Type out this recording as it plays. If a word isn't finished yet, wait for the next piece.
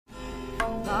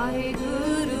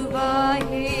ਵਾਹਿਗੁਰੂ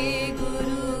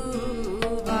ਵਾਹਿਗੁਰੂ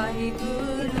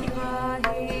ਵਾਹਿਗੁਰੂ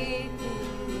ਵਾਹਿਗੁਰੂ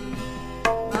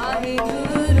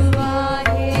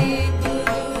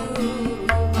ਵਾਹਿਗੁਰੂ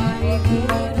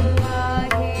ਵਾਹਿਗੁਰੂ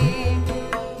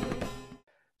ਵਾਹਿਗੁਰੂ।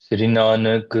 ਸ੍ਰੀ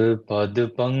ਨਾਨਕ ਪਦ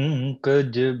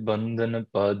ਪੰਕਜ ਬੰਧਨ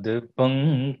ਪਦ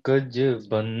ਪੰਕਜ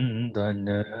ਬੰਧਨ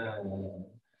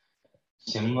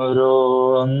ਸਿਮਰੋ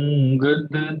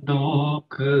ਅੰਗਦ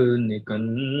ਦੁਖ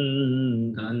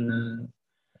ਨਿਕੰਦਨ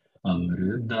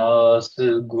ਅਮਰਦਾਸ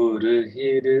ਗੁਰ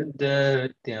ਹਿਰਦੈ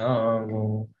ਧਿਆਵੋ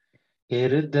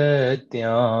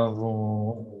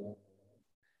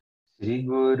ਸ੍ਰੀ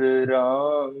ਗੁਰ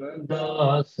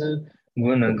ਰਾਮਦਾਸ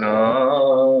ਗੁਣ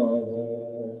ਗਾਵੋ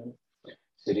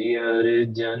श्री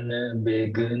अर्जन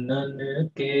बिघ्नन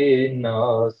के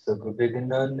नासक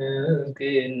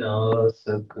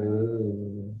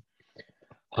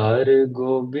हर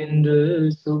गोबिंद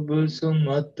शुभ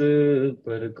सुमत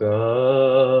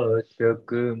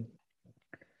प्रकाशक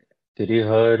श्री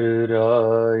हर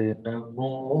राय नमो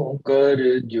कर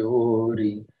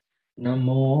जोरी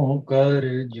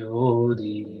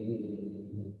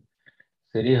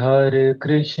श्री हर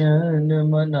कृष्ण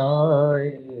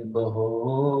मनाए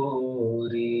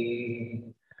बहोरी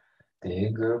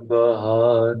तेग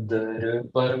बहादुर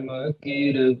परम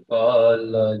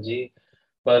कृपाला जी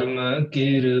परम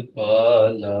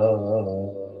कृपाला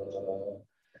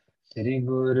श्री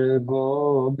गुरु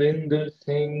गोबिंद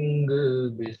सिंह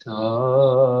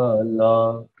विसाला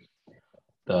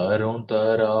तारों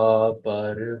तारा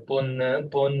पर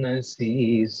पुन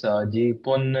सीसा जी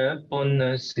पुन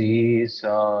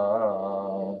सीसा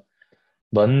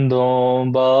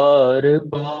बंदों बार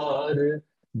बार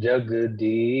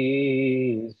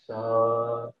जगदीसा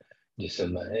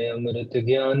जिसमें अमृत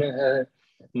ज्ञान है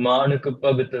मानक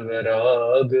भगत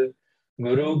वैराग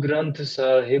गुरु ग्रंथ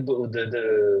साहिब उदद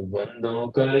बंदों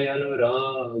का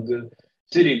अनुराग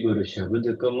श्री गुरु शब्द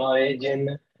कमाए जिन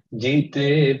जीते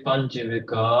पंच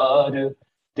विकार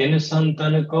तिन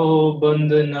संतन को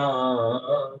बंदना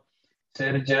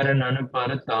सिर चरणन पर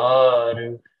तार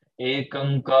एक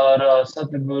अंकारा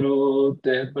सतगुरु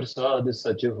ते प्रसाद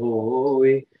सच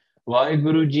होए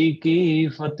वाहिगुरु जी की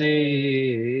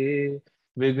फतेह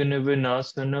विघ्न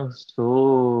विनाशन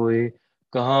सोए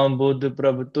कहाँ बुद्ध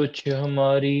प्रभ तुच्छ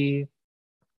हमारी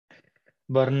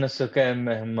बरन सकै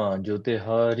महिमा जो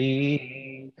तिहारी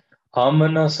हम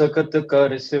न सकत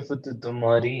कर सिफत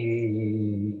तुम्हारी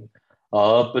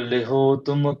आप लिहो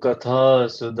तुम कथा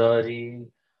सुधारी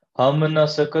हम न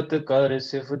सकत कर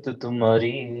सिफत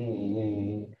तुम्हारी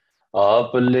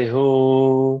आप लिहो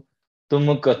तुम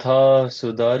कथा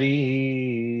सुधारी।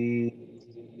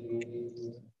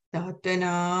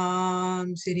 सतनाम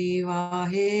श्री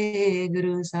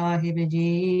वाहेगुरु साहिब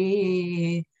जी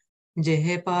जह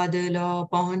पद लो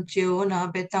पहुँच्यो ना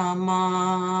पितामा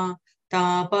ता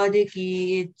पद की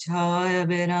इच्छा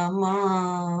बिरामा।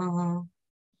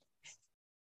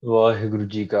 वाहिगुरु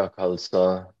जी का खालसा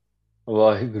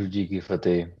वाहिगुरु जी की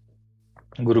फतेह।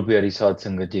 गुरु प्यारी साध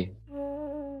संगत जी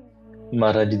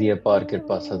महाराज जी दी अपार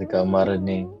किरपा सदका महाराज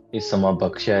ने इस समा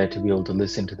बख्शिया है to be able to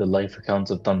listen to the life accounts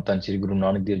of Tan Tan Shri Guru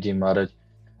Nanak Dev Ji Maharaj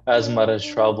as Maharaj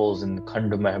travels in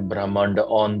Khand Brahmanda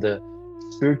on the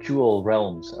spiritual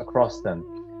realms across them.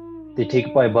 They take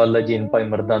Bhai Balaji and Bhai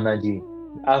Mardana ji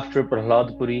after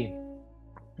Prahladpuri,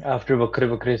 after ਵੱਖਰੇ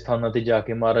ਵੱਖਰੇ ਸਥਾਨਾਂ ਤੇ ਜਾ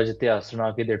ਕੇ ਮਹਾਰਾਜ ਇਤਿਹਾਸ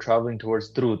ਸੁਣਾ ਕੇ they're traveling towards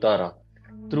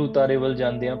Dhruv ਤਾਰੇ ਵੱਲ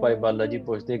ਜਾਂਦਿਆਂ ਭਾਈ ਬਾਲਾ ਜੀ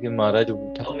ਪੁੱਛਦੇ ਕਿ ਮਹਾਰਾਜ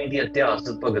tell me the ਇਤਿਹਾਸ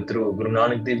of Bhagat Dhruv. Guru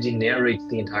Nanak Dev Ji narrates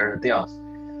the entire ਇਤਿਹਾਸ.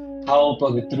 How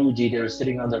Bhagat Dhruv Ji, they were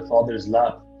sitting on their father's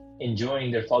lap, enjoying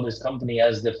their father's company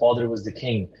as their father was the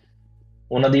king.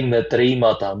 ਉਹਨਾਂ ਦੀ ਮਤਰੇਈ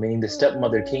ਮਾਤਾ, meaning the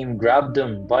stepmother, came, grabbed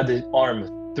him by the arm,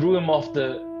 threw him off the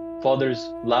father's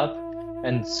lap,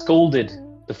 and scolded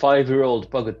the 5-year-old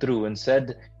Bhagat Dhruv and said,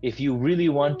 if you really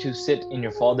want to sit in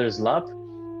your father's lap,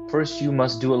 first you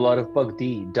must do a lot of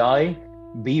bhakti, die,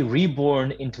 be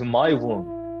reborn into my womb.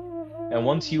 And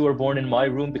once you are born in my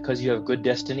womb, because you have good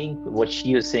destiny, what she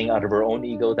is saying out of her own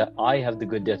ego, that I have the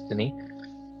good destiny,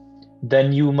 then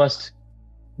you must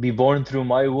be born through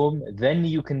my womb, then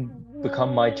you can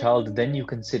become my child, then you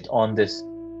can sit on this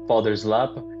father's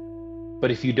lap. But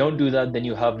if you don't do that, then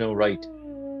you have no right.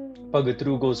 Bhagat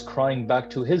Dhruv goes crying back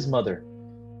to his mother.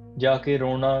 ਜਾਕੇ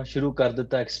ਰੋਣਾ ਸ਼ੁਰੂ ਕਰ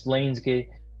ਦਿੱਤਾ, explains ਕਿ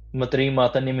ਮਤਰੀ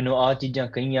ਮਾਤਾ ਨੇ ਮੈਨੂੰ ਆ ਚੀਜ਼ਾਂ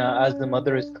ਕਹੀਆਂ. As the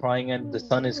mother is crying and the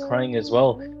son is crying as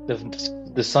well,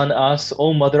 the son asks,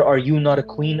 oh mother, are you not a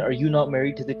queen? Are you not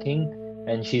married to the king?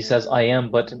 And she says, I am,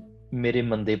 but ਮੇਰੇ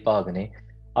ਮੰਦੇ ਭਾਗ ਨੇ,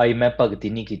 ਮੈਂ ਭਗਤੀ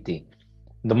ਨਹੀਂ ਕੀਤੀ.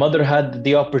 The mother had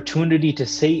the opportunity to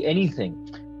say anything.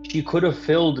 She could have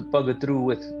filled Bhagat Dhruv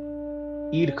with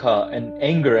irkha and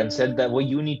anger and said that what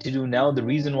you need to do now, the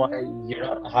reason why you're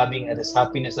not having this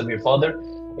happiness of your father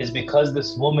is because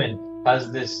this woman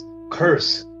has this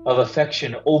curse of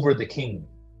affection over the king.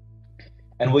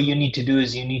 And what you need to do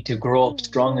is you need to grow up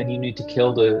strong and you need to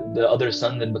kill the other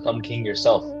son and become king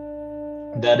yourself.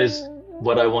 That is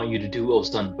what I want you to do, O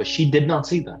son. But she did not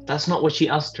say that. That's not what she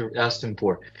asked him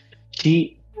for.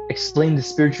 She explained the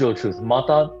spiritual truth.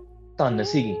 Mata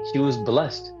Tanasigi. She was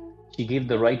blessed. She gave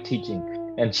the right teaching.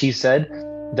 And she said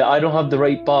that I don't have the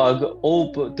right pag,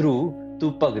 through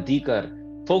tu pagti kar.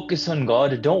 Focus on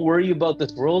God. Don't worry about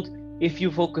this world. If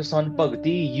you focus on Bhakti,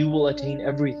 you will attain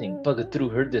everything. Bhagatru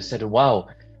heard this, said, wow.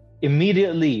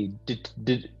 Immediately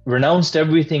renounced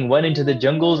everything, went into the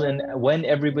jungles, and when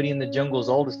everybody in the jungles,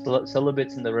 all the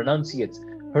celibates and the renunciates,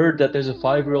 heard that there's a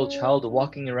 5-year-old child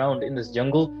walking around in this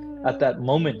jungle, at that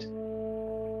moment,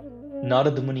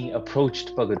 Narad Muni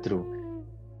approached Bhagatru,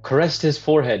 caressed his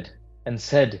forehead, and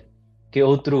said, Ke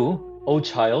Otru, O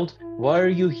child, why are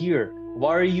you here?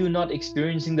 Why are you not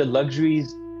experiencing the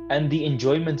luxuries and the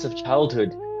enjoyments of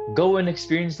childhood? Go and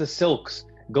experience the silks.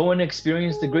 Go and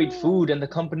experience the great food and the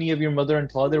company of your mother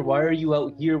and father. Why are you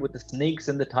out here with the snakes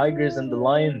and the tigers and the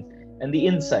lions and the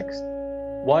insects?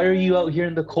 Why are you out here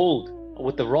in the cold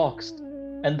with the rocks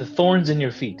and the thorns in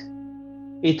your feet?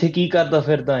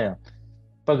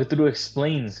 Bhagatru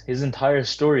explains his entire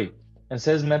story and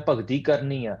says, Main bhakti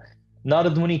karni hai.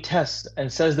 Narad Muni tests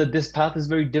and says that this path is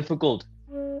very difficult.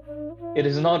 It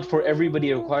is not for everybody.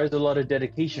 It requires a lot of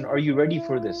dedication. Are you ready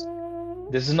for this?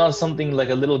 This is not something like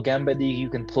a little gambit that you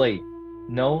can play.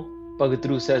 No,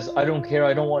 Bhagatru says, I don't care.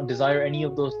 I don't desire any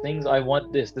of those things. I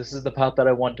want this. This is the path that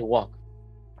I want to walk.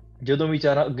 Jadon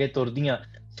vichara agge turdiyan,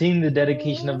 seeing the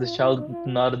dedication of this child,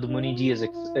 Narad Muni ji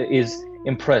is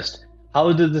impressed.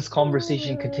 How did this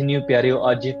conversation continue? Pyareo,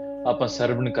 aaj aapa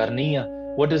sarvan karni hai.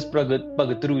 What does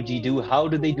Bhagatru ji do? How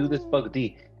do they do this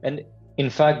bhakti? And in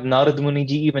fact, Narad Muni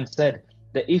ji even said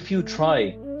that if you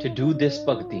try to do this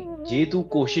bhakti, je tu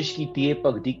koshish kiti hai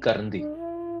bhakti karan di,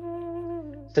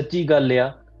 sachi gall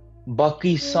ya,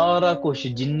 baki sara kush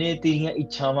jinne teriyan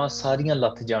ichhaਵਾਂ ਸਾਰੀਆਂ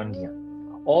ਲੱਥ ਜਾਣਗੀਆਂ.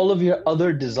 All of your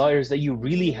other desires that you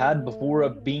really had before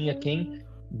of being a king,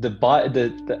 the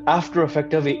after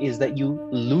effect of it is that you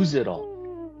lose it all.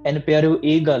 And pyareo,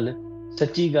 ਇਹ ਗੱਲ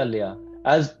ਸੱਚੀ ਗੱਲ ਆ.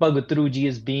 As Bhagatru ji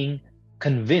is being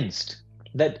convinced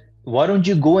that why don't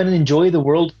you go and enjoy the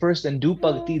world first and do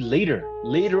bhakti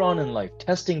later on in life,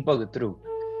 testing Bhagatru.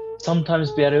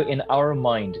 Sometimes, pyareo, in our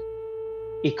mind,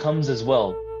 it comes as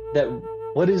well that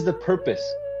what is the purpose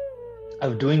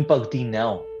of doing bhakti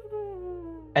now?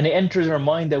 And it enters our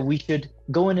mind that we should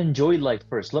go and enjoy life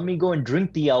first. Let me go and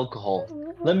drink the alcohol.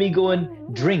 Let me go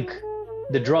and drink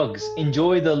the drugs,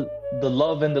 enjoy the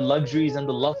love and the luxuries and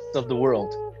the lusts of the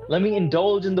world. Let me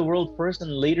indulge in the world first,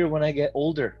 and later when I get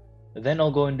older, then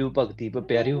I'll go and do bhakti. But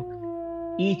pyareo,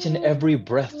 each and every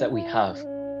breath that we have,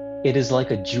 it is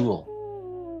like a jewel.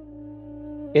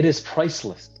 It is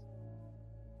priceless.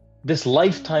 This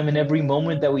lifetime and every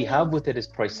moment that we have with it is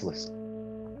priceless.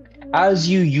 As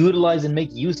you utilize and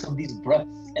make use of these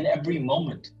breaths and every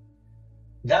moment,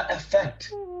 that effect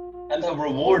and the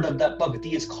reward of that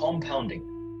bhakti is compounding.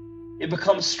 It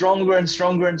becomes stronger and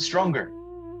stronger and stronger.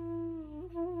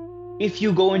 If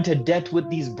you go into debt with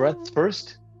these breaths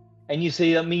first, and you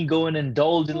say, let me go and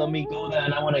indulge and let me go there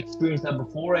and I want to experience that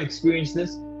before I experience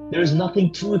this, there's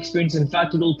nothing to experience. In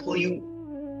fact, it'll pull you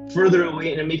further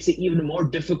away and it makes it even more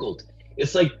difficult.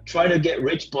 It's like trying to get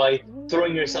rich by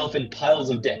throwing yourself in piles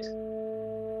of debt.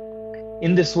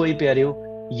 In this way, pyareo,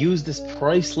 use this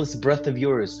priceless breath of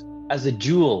yours as a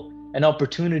jewel, an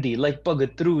opportunity, like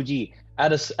Bhagatru ji,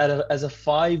 as a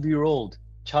 5-year-old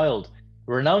child,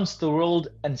 renounced the world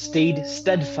and stayed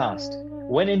steadfast,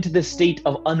 went into the state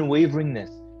of unwaveringness,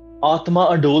 Atma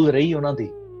adol rahi ona di,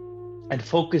 and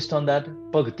focused on that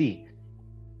bhakti.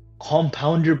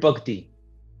 Compound your bhakti.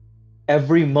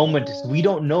 Every moment, we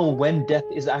don't know when death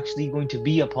is actually going to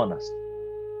be upon us.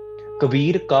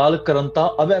 Kabir kal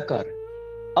karanta abekar,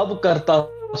 ab karta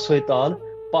soital,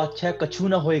 pache kachu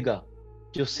na hoega,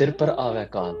 jo sir par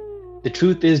aave kal. The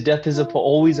truth is, death is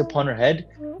always upon our head.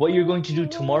 What you're going to do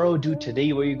tomorrow, do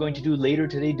today. What you're going to do later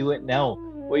today, do it now.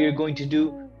 What you're going to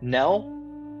do now,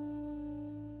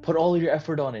 put all your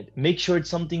effort on it. Make sure it's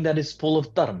something that is full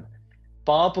of dharma.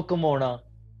 Paap kamona,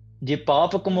 je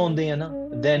paap kamaunde hai na,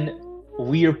 then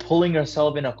we are pulling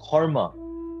ourselves in a karma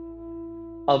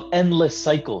of endless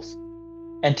cycles.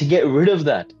 And to get rid of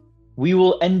that, we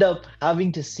will end up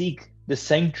having to seek the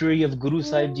sanctuary of Guru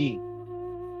Sahib Ji.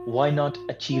 Why not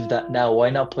achieve that now? Why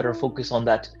not put our focus on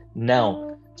that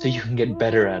now so you can get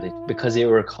better at it? Because it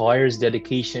requires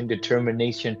dedication,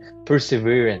 determination,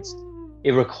 perseverance.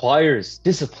 It requires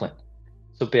discipline.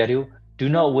 So, Pyareo, do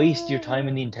not waste your time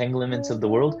in the entanglements of the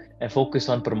world and focus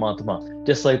on Paramatma.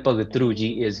 Just like Bhagat Dhruv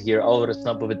Ji is here. Aur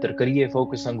asna pavitra kariye,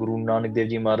 focus on Guru Nanak Dev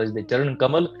Ji Maharaj de Charan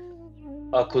Kamal.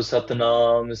 Akho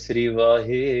Satnam Sri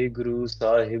Vaheguru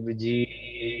Sahib Ji.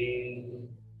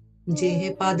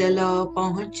 जेह पदला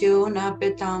पहुँच्यो ना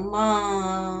पितामा.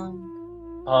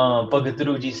 Bhagat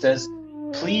Dhruv Ji says,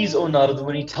 please, O Narad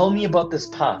Muni, tell me about this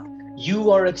path.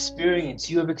 You are experienced.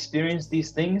 You have experienced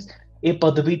these things. ਇਹ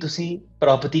ਪਦਵੀ ਤੁਸੀਂ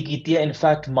ਪ੍ਰਾਪਤੀ ਕੀਤੀ ਹੈ. In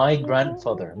fact, my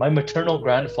grandfather, my maternal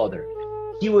grandfather,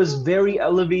 he was very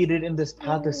elevated in this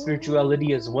path of spirituality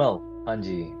as well.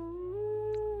 ਹਾਂਜੀ.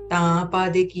 ता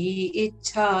पद की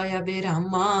इच्छा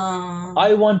अभिरामा.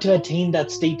 I want to attain that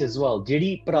state as well.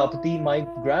 ਜਿਹੜੀ ਪ੍ਰਾਪਤੀ my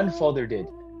grandfather did.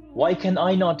 Why can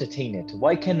I not attain it?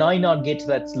 Why can I not get to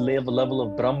that level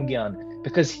of Brahm Gyan?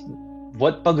 Because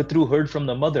what Bhagat Dhruv heard from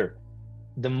the mother,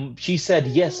 she said,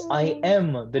 yes, I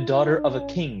am the daughter of a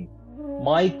king.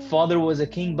 My father was a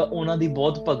king, but ਉਹਨਾਂ ਦੀ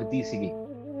ਬਹੁਤ ਭਗਤੀ ਸੀਗੀ.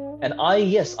 And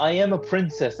yes, I am a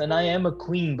princess and I am a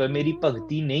queen, but ਮੇਰੀ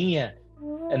ਭਗਤੀ ਨਹੀਂ ਹੈ.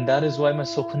 And that is why ਮੈਂ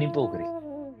ਸੁੱਖ ਨਹੀਂ ਭੋਗ ਰਹੀ.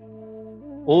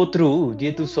 Oh, true.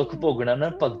 ਜੇ ਤੂੰ ਸੁੱਖ ਭੋਗਣਾ ਨਾ,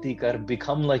 ਭਗਤੀ ਕਰ.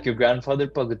 Become like your grandfather.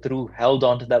 Bhagat Dhruv held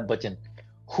on to that button.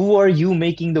 Who are you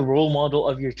making the role model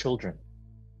of your children?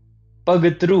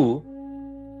 Bhagat Dhruv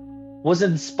was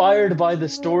inspired by the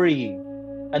story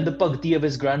and the bhakti of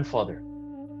his grandfather.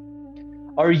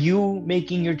 Are you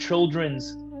making your children's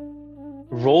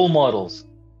role models?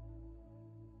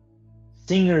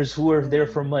 Singers who are there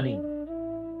for money,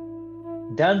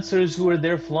 dancers who are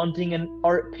there flaunting and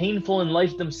are painful in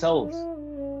life themselves.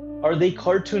 Are they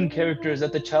cartoon characters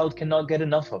that the child cannot get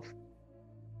enough of?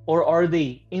 Or are they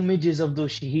images of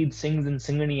those Shaheed Singhs and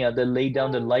Singhaniya that lay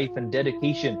down their life and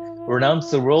dedication,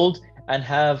 renounce the world, and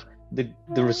have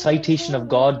the recitation of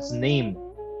God's name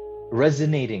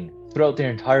resonating throughout their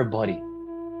entire body?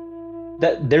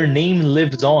 That their name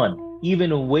lives on,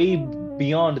 even way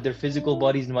beyond their physical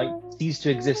bodies might cease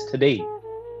to exist today.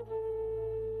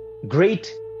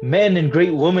 Great men and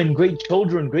great women, great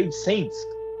children, great saints.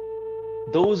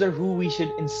 Those are who we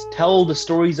should tell the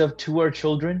stories of to our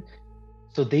children,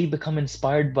 so they become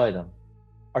inspired by them.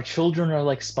 Our children are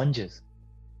like sponges.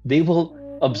 They will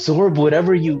absorb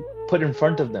whatever you put in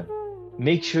front of them.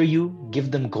 Make sure you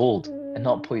give them gold and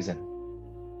not poison.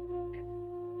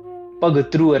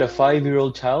 Bhagat Dhruv, at a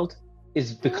 5-year-old child,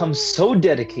 is become so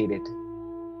dedicated.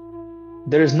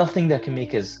 There is nothing that can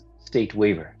make his state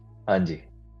waver. Anji.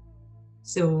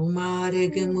 सो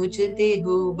मार्ग मुझ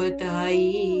देहो बताई.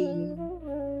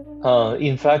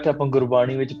 In fact, ਆਪਾਂ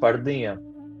ਗੁਰਬਾਣੀ ਵਿੱਚ ਪੜ੍ਹਦੇ ਹਾਂ,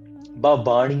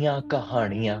 ਬਾਣੀਆਂ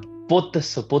ਕਹਾਣੀਆਂ ਪੁੱਤ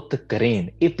ਸਪੁੱਤ ਕਰੇਨ.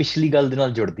 ਇਹ ਪਿਛਲੀ ਗੱਲ ਦੇ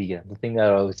ਨਾਲ ਜੁੜਦੀ ਹੈ. The thing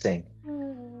that I was saying,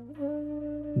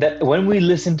 that when we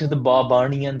listen to the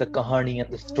Babani and the Kahani and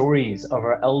the stories of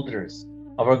our elders,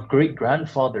 of our great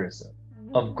grandfathers,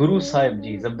 of Guru Sahib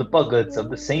Jis, of the Bhagats, of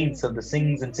the saints, of the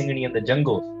Singhs and Singhani and the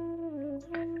jungles,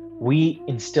 we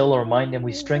instill our mind and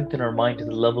we strengthen our mind to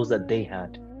the levels that they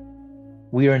had.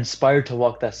 We are inspired to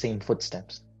walk that same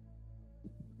footsteps.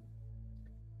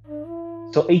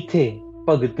 So ਇੱਥੇ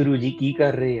ਭਗਤ ਗੁਰੂ ਜੀ ਕੀ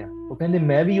ਕਰ ਰਹੇ ਆ? ਉਹ ਕਹਿੰਦੇ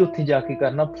ਮੈਂ ਵੀ ਉੱਥੇ ਜਾ ਕੇ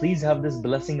ਕਰਨਾ. Please have this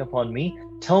blessing upon me.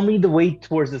 Tell me the way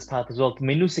towards this path as well.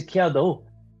 ਮੈਨੂੰ ਸਿੱਖਿਆ ਦਿਓ.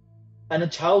 And a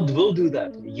child will do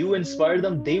that. You inspire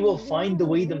them, they will find the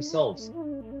way themselves.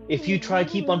 If you try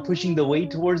keep on pushing the way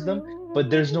towards them, but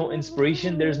there's no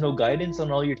inspiration, there's no guidance,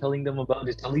 and all you're telling them about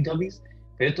is Teletubbies,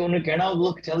 ਫਿਰ ਤਾਂ ਉਹਨੇ ਕਹਿਣਾ,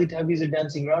 look, Teletubbies are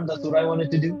dancing around, that's what I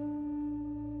wanted to do.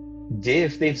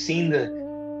 If they've seen the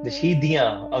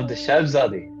Shahidiyan of the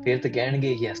Shahzade, ਫਿਰ ਤਾਂ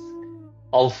ਕਹਿਣਗੇ, yes,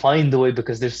 I'll find the way,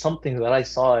 because there's something that I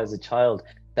saw as a child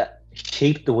that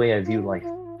shaped the way I view life.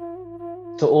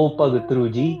 So Bhagat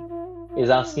Dhruv Ji is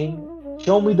asking,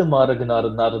 show me the Marg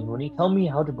Narad Muni. Tell me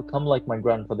how to become like my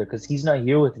grandfather, because he's not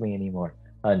here with me anymore.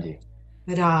 Anji.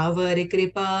 रावर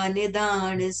कृपा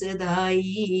निदान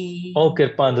सदाई. Oh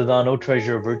Kripa Nidan, oh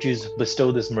treasure of virtues,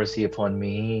 bestow this mercy upon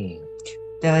me.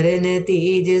 तरन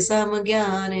तेज सम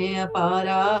ज्ञान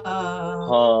अपारा.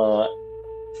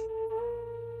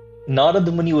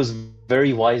 Narad Muni was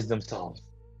very wise themselves.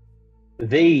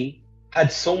 They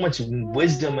had so much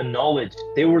wisdom and knowledge.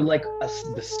 They were like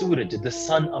the Suraj, the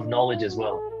sun of knowledge as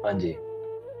well. Anji.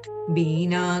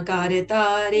 बीना कार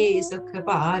तारे सुख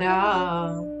पारा.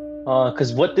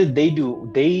 Because what did they do?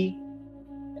 They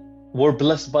were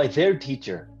blessed by their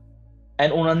teacher.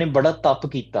 And ਉਹਨਾਂ ਨੇ ਬੜਾ ਤਪ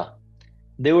ਕੀਤਾ.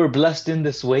 They were blessed in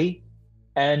this way.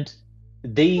 And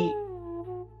they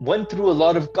went through a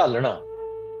lot of kalana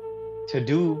to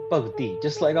do bhakti.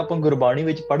 Just like ਆਪਾਂ ਗੁਰਬਾਣੀ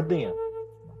ਵਿੱਚ ਪੜ੍ਹਦੇ ਹਾਂ.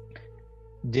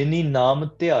 ਜਿਨੀ ਨਾਮ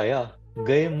ਧਿਆਇਆ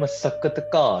ਗਏ ਮਸਕਤ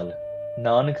ਕਾਲ,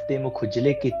 ਨਾਨਕ ਤੇ ਮੁਖ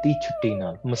ਉਜਲੇ ਕੀਤੀ ਛੁੱਟੀ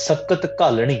ਨਾਲ. ਮਸਕਤ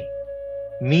ਘਾਲਣੀ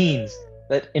means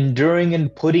that enduring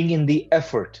and putting in the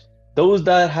effort, those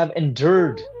that have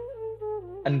endured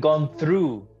and gone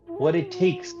through what it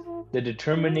takes, the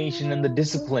determination and the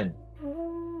discipline,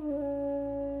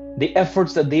 the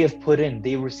efforts that they have put in,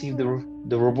 they receive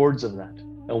the rewards of that.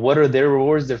 And what are their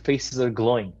rewards? Their faces are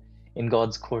glowing in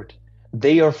God's court.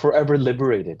 They are forever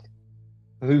liberated.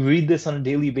 We read this on a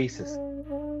daily basis.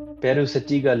 Pero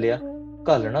sachi gal ya,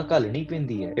 kalna kalni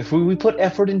pendi hai. If we put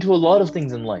effort into a lot of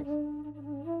things in life,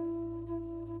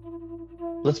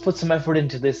 let's put some effort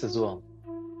into this as well.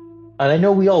 And I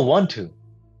know we all want to,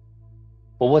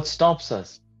 but what stops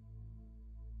us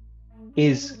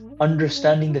is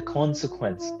understanding the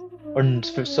consequence, or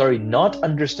sorry, not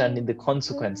understanding the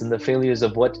consequence and the failures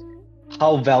of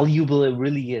how valuable it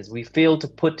really is. We fail to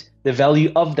put the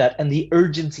value of that and the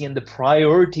urgency and the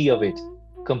priority of it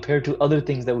compared to other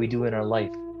things that we do in our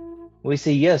life. We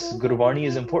say, yes, Gurbani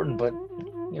is important, but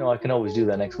I can always do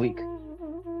that next week.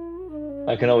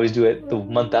 I can always do it the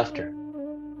month after.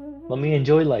 Let me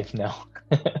enjoy life now.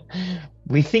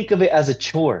 We think of it as a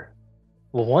chore.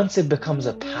 Well, once it becomes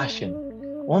a passion,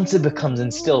 once it becomes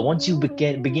instilled, once you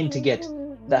begin to get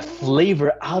that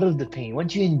flavor out of the pain,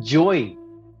 once you enjoy,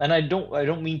 and I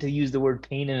don't mean to use the word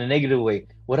pain in a negative way.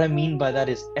 What I mean by that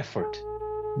is effort,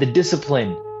 the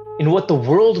discipline in what the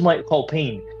world might call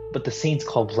pain, but the saints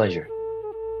call pleasure.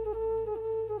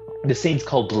 The saints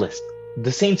call bliss.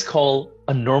 The saints call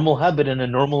a normal habit and a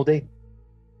normal day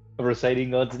of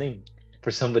reciting God's name.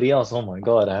 For somebody else, oh my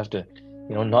God, I have to,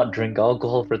 not drink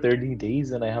alcohol for 30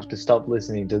 days and I have to stop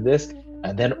listening to this.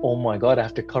 And then, oh my God, I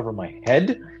have to cover my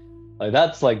head.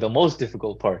 That's like the most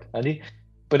difficult part.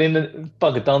 But in the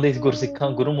ਭਗਤਾਂ ਦੇ ਗੁਰਸਿੱਖਾਂ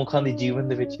ਗੁਰਮੁਖਾਂ ਦੇ ਜੀਵਨ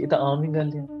ਦੇ ਵਿੱਚ ਇਹ ਤਾਂ ਆਮ ਹੀ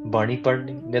ਗੱਲ ਹੈ ਬਾਣੀ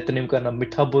ਪੜ੍ਹਨੀ ਨਿਤਨੇਮ ਕਰਨਾ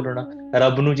ਮਿੱਠਾ ਬੋਲਣਾ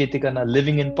ਰੱਬ ਨੂੰ ਚੇਤੇ ਕਰਨਾ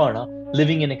living in ਭਾਣਾ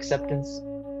living in acceptance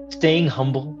staying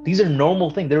humble. These are normal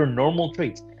things. They are normal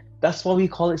traits. That's why we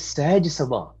call it Sahaj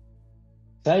Sabha.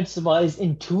 Sahaj Sabha is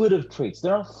intuitive traits.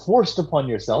 They're not forced upon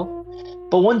yourself.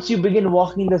 But once you begin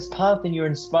walking this path and you're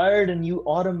inspired and you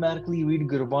automatically read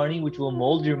Gurbani, which will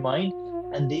mold your mind,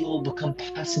 and they will become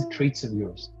passive traits of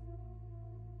yours.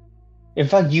 In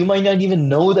fact, you might not even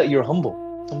know that you're humble.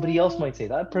 Somebody else might say,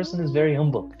 that person is very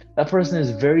humble. That person is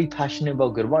very passionate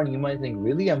about Gurbani. You might think,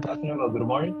 really? I'm passionate about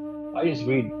Gurbani? I just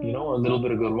read, a little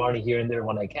bit of Gurbani here and there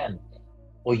when I can.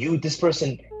 Or this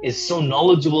person is so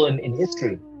knowledgeable in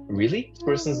history. Really? This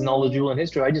person is knowledgeable in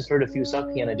history. I just heard a few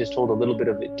Sakhi and I just told a little bit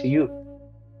of it to you.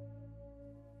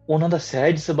 ਉਹਨਾਂ ਦਾ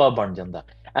Sahaj Sabha ਬਣ ਜਾਂਦਾ.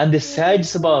 And the Sahaj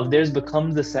Sabha of theirs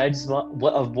becomes the Sahaj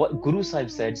Sabha of what Guru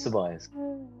Sahib's Sahaj Sabha is.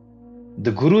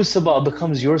 The Guru Sabha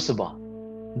becomes your Sabha.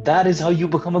 That is how you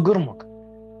become a Gurmukh.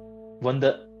 When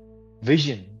the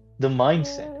vision, the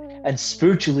mindset, and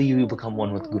spiritually you become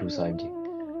one with Guru Sahib Ji.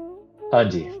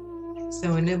 Hanji.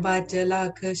 Sun bach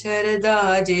lakh sharda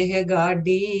jeh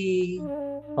gaadi.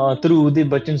 Through the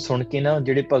bachan sun ke na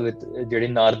jehde bhagat jehde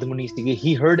Narad Muni sige,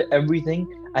 he heard everything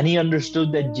and he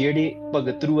understood that jehde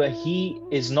bhagat through he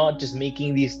is not just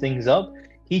making these things up.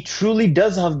 He truly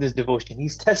does have this devotion.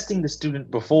 He's testing the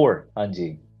student before. Hanji.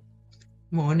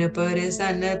 Mon par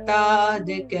sanata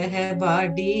de keh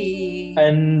baadi.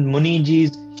 And Muni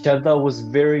Ji's Sharda was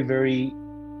very, very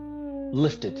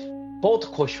lifted. Bahut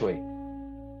khush hoye.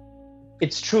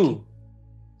 It's true.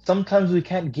 Sometimes we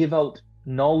can't give out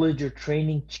knowledge or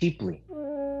training cheaply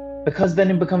because then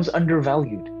it becomes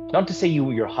undervalued. Not to say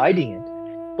you're hiding it,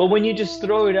 but when you just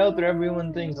throw it out there,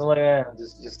 everyone thinks,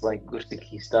 just like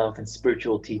Gursikhi stuff and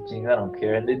spiritual teaching, I don't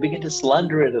care. And they begin to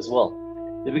slander it as well.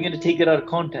 They begin to take it out of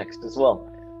context as well.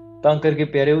 ਤਾਂ ਕਰਕੇ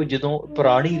ਪਿਆਰਿਓ ਜਦੋਂ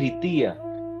ਪੁਰਾਣੀ ਰੀਤੀ ਆ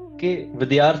ਕਿ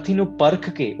ਵਿਦਿਆਰਥੀ ਨੂੰ ਪਰਖ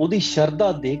ਕੇ ਉਹਦੀ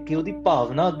ਸ਼ਰਧਾ ਦੇਖ ਕੇ ਉਹਦੀ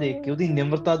ਭਾਵਨਾ ਦੇਖ ਕੇ ਉਹਦੀ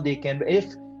ਨਿਮਰਤਾ ਦੇਖ ਕੇ if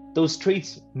those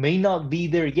traits may not be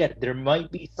there yet, there might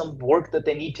be some work that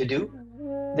they need to do.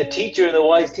 The teacher, the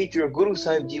wise teacher, Guru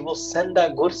Sahib Ji will send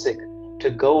that Gursikh to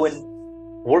go and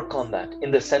work on that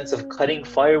in the sense of cutting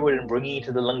firewood and bringing it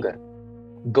to the langar,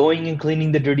 going and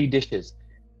cleaning the dirty dishes,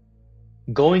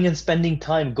 going and spending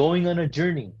time, going on a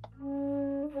journey,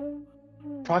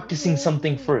 practicing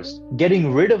something first,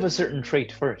 getting rid of a certain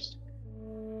trait first.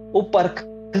 ਉਹ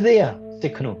ਪਰਖਦੇ ਆ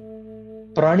ਸਿੱਖ ਨੂੰ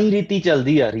ਪੁਰਾਣੀ ਰੀਤੀ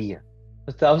ਚੱਲਦੀ ਆ ਰਹੀ ਹੈ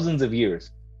for thousands of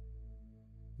years.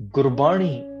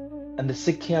 Gurbani and the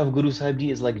Sikhya of Guru Sahib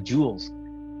Ji is like jewels.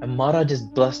 And Maharaj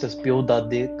just blessed us Pyo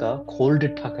Dade ka khol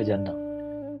dittha khajana.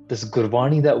 This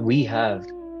Gurbani that we have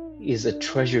is a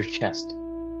treasure chest.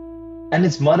 And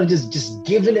it's Maharaj has just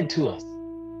given it to us.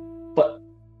 But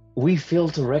we fail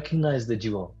to recognize the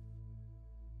jewel.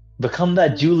 Become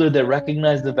that jeweler that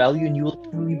recognizes the value and you will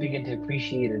truly begin to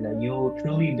appreciate it and you will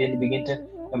truly begin to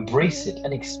embrace it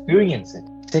and experience it.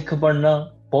 Sikh banna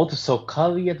bahut sokha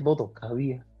bhi hai, bahut aukha bhi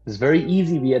hai. It's very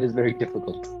easy, yet it's very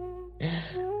difficult.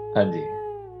 Hanji.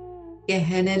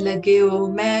 कहन लग्यो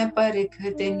मैं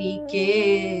परखत नीके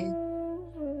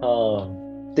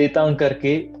ਤੇ ਤਾਂ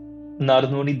ਕਰਕੇ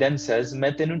ਨਾਰਦ ਮੁਨੀ then says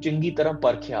ਮੈਂ ਤੈਨੂੰ ਚੰਗੀ ਤਰ੍ਹਾਂ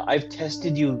ਪਰਖਿਆ I've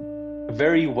tested you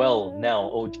very well now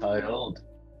O child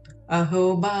अहो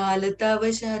बाल तव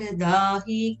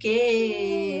शरदाही के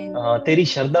ਤੇਰੀ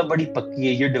ਸ਼ਰਧਾ ਬੜੀ ਪੱਕੀ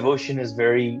ਹੈ your devotion is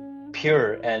very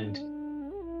pure and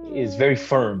is very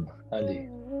firm ਹਾਂਜੀ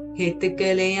हित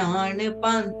कल्याण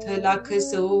पंथ लख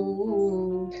सो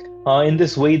in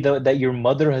this way that your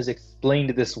mother has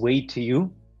explained this way to you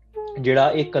ਜਿਹੜਾ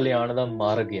ਇਹ ਕਲਿਆਣ ਦਾ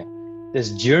ਮਾਰਗ ਆ this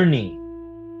journey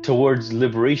towards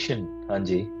liberation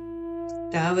ਹਾਂਜੀ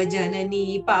तव जननी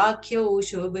पाख्यो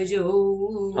शुभ जो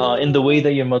in the way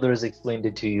that your mother has explained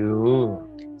it to you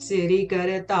Shri कर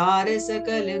तार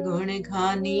सकल गुण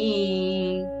खानी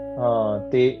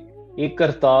ਤੇ ਇਹ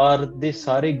ਕਰਤਾਰ ਦੇ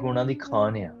ਸਾਰੇ ਗੁਣਾਂ ਦੀ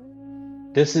ਖਾਨ ਆ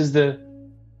this is the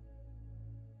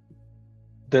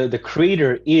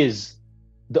creator is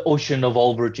the ocean of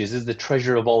all virtues is the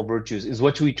treasure of all virtues is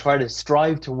what we try to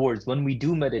strive towards when we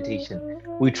do meditation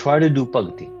we try to do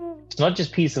bhakti it's not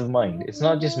just peace of mind it's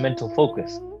not just mental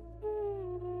focus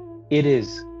it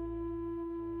is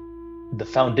the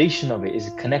foundation of it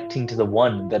is connecting to the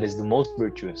one that is the most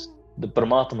virtuous the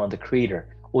Paramatma the creator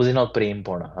ਉਹਦੇ ਨਾਲ ਪ੍ਰੇਮ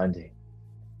ਪਾਉਣਾ ਹਾਂਜੀ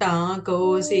ता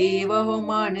को सेवहो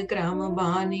मान क्रम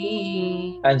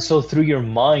बानी And so through your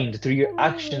mind, through your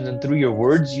actions, and through your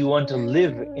words, you want to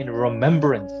live in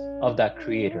remembrance of that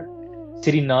creator.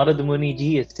 Sri Narad Muni ji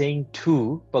is saying to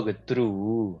Bhagat Dhru,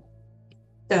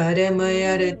 धर्म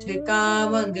अर्थ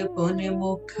कामंग पुन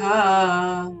मुखा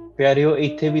ਪਿਆਰਿਓ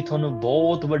ਇੱਥੇ ਵੀ ਤੁਹਾਨੂੰ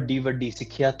ਬਹੁਤ ਵੱਡੀ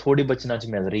ਸਿੱਖਿਆ ਥੋੜੇ ਬਚਨਾਂ 'ਚ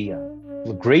ਮਿਲ ਰਹੀ ਆ.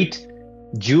 The great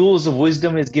jewels of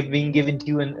wisdom is being given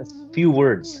to you in a few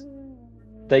words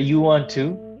that you want to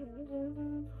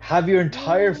have your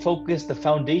entire focus, the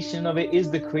foundation of it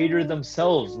is the creator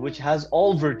themselves, which has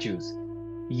all virtues.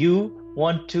 You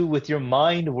want to, with your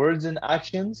mind, words, and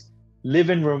actions, live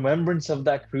in remembrance of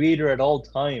that creator at all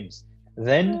times.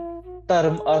 Then,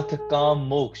 Dharam, Artha, Kam,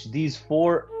 Moksha, these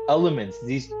four elements,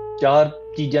 these ਚਾਰ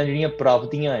ਚੀਜ਼ਾਂ ਜਿਹੜੀਆਂ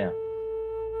ਪ੍ਰਾਪਤੀਆਂ ਆ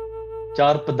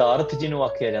ਚਾਰ ਪਦਾਰਥ ਜਿਹਨੂੰ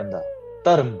ਆਖਿਆ ਜਾਂਦਾ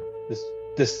ਧਰਮ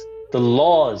the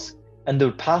laws and the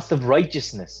path of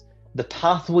righteousness the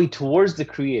pathway towards the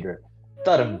creator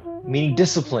Dharam, meaning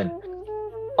discipline.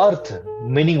 Artha,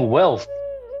 meaning wealth,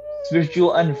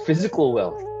 spiritual and physical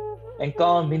wealth. And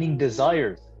Kam, meaning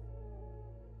desires.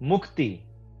 Mukti,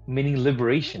 meaning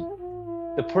liberation.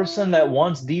 The person that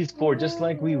wants these four, just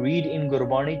like we read in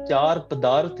Gurbani, Char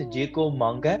Padarth Jeko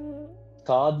Manga,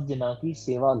 Saad Janaki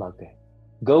Seva Lage.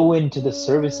 Go into the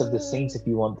service of the saints if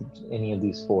you want any of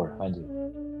these four. Hanji.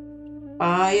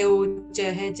 पायो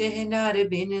चह चह नर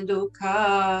बिन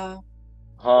दुखा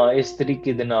ਹਾਂ ਇਸ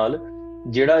ਤਰੀਕੇ ਦੇ ਨਾਲ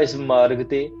ਜਿਹੜਾ ਇਸ ਮਾਰਗ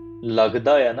ਤੇ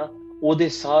ਲੱਗਦਾ ਆ ਨਾ ਉਹਦੇ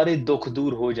ਸਾਰੇ ਦੁੱਖ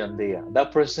ਦੂਰ ਹੋ ਜਾਂਦੇ ਆ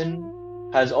that person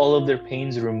has all of their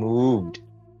pains removed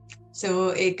सो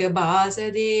एक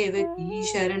बासुदेव की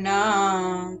शरणा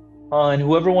and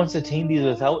whoever wants to attain these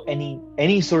without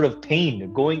any sort of pain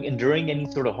enduring any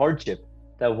sort of hardship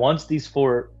that wants these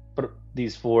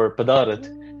four padarth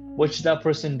what should that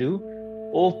person do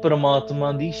ਉਹ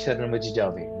ਪ੍ਰਮਾਤਮਾ ਦੀ ਸ਼ਰਨ ਵਿੱਚ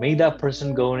ਜਾਵੇ may that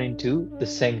person go into the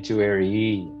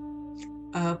sanctuary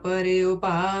अपरयो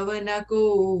पावना को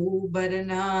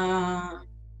बरना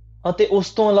ਅਤੇ ਉਸ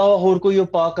ਤੋਂ ਇਲਾਵਾ ਹੋਰ ਕੋਈ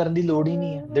ਉਪਾਅ ਕਰਨ ਦੀ ਲੋੜ ਹੀ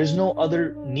ਨਹੀਂ ਹੈ there's no other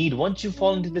need once you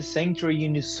fall into the sanctuary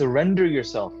and you surrender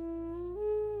yourself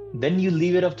then you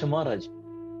leave it up to Maharaj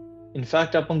in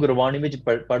fact ਆਪਾਂ ਗੁਰਬਾਣੀ ਵਿੱਚ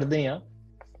ਪੜ੍ਹਦੇ ਹਾਂ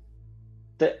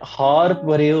ਤੇ ਹਾਰ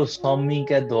ਭਰਿਓ ਸਾਮੀ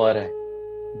ਕੈ ਦੁਆਰੈ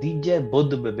ਦੀਜੈ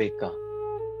ਬੁੱਧ ਵਿਵੇਕਾ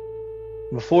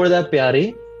Before that,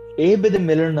 pyare, eh bid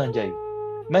milan na jai.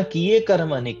 Main kiye karam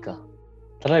anika.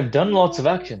 That I've done lots of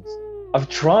actions. I've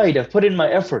tried, I've put in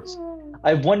my efforts.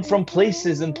 I've went from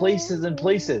places and places and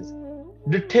places.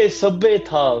 Ditte sabbe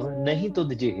thav, nahi to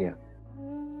dije here.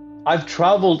 I've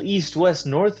traveled east, west,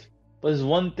 north, but there's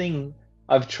one thing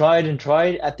I've tried and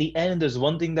tried. At the end, there's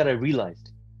one thing that I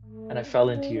realized. And I fell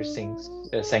into your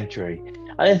sanctuary.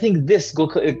 And I think this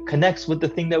connects with the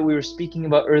thing that we were speaking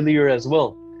about earlier as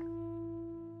well.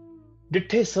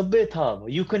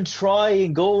 You can try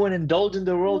and go and indulge in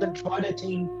the world and try to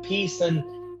attain peace and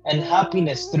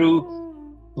happiness through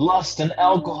lust and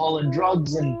alcohol and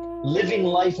drugs and living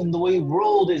life in the way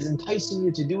world is enticing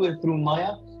you to do it through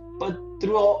Maya. But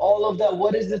through all of that,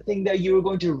 what is the thing that you're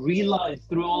going to realize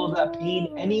through all of that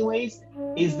pain anyways,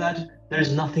 is that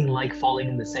there's nothing like falling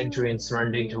in the sanctuary and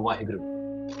surrendering to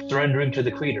Waheguru, surrendering to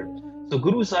the Creator. So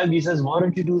Guru Sahib Ji says, why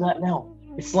don't you do that now?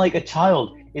 It's like a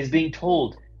child is being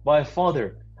told by a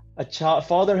father.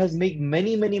 Father has made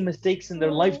many mistakes in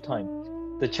their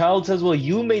lifetime. The child says, well,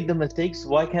 you made the mistakes.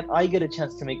 Why can't I get a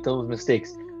chance to make those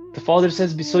mistakes? The father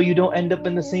says, so you don't end up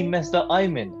in the same mess that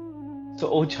I'm in. So,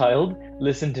 oh child,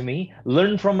 listen to me,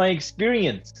 learn from my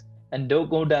experience, and don't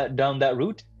go down that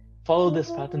route. Follow this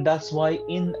path, and that's why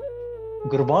in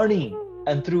Gurbani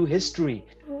and through history,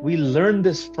 we learn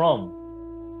this from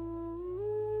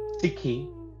Sikhi,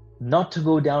 not to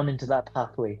go down into that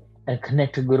pathway and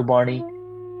connect to Gurbani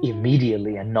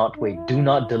immediately and not wait. Do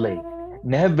not delay.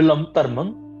 Neh bilam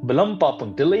tarmam, bilam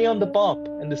papam. Delay on the pap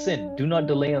and the sin. Do not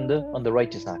delay on the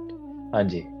righteous act.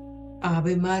 Hanji.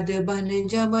 ਆਬਿਮਦ ਬਨ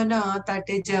ਜਮਨਾ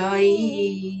ਤਟ ਜਾਈ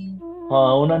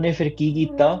ਹਾਂ ਉਹਨਾਂ ਨੇ ਫਿਰ ਕੀ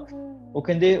ਕੀਤਾ ਉਹ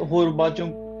ਕਹਿੰਦੇ ਹੋਰ ਬਾਅਦ ਚੋਂ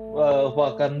ਹਵਾ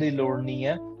ਕਰਨ ਦੀ ਲੋੜ ਨਹੀਂ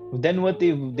ਹੈ then what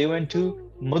they went to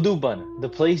Madhuban, the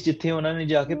place ਜਿੱਥੇ ਉਹਨਾਂ ਨੇ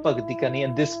ਜਾ ਕੇ ਭਗਤੀ ਕਰਨੀ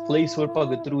and this place where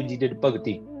Bhagat Ru ji did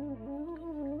bhakti.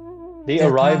 They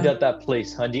arrived at that place,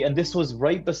 Hanji, and this was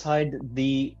right beside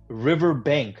the river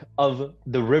bank of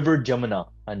the river Jamuna,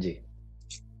 Hanji.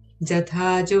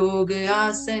 ਜਥਾ ਜੋਗ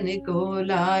ਆਸਨ ਕੋ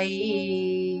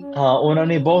ਲਾਈ ਹਾਂ ਉਹਨਾਂ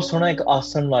ਨੇ ਬਹੁਤ ਸੋਹਣਾ ਇੱਕ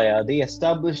ਆਸਨ ਲਾਇਆ they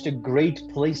established a great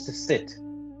place to sit,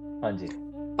 Hanji.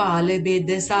 ਪਾਲ ਬਿਦ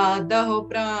ਸਾਧੋ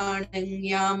ਪ੍ਰਾਣ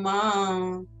ਯਾਮਾ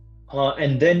ਹਾਂ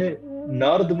and then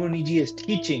Narad Muni ji is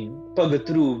teaching Bhagat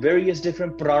Ru various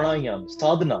different pranayam,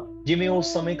 sadhana, ਜਿਵੇਂ ਉਸ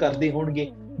ਸਮੇਂ ਕਰਦੇ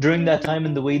ਹੋਣਗੇ during that time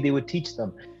in the way they would teach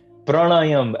them.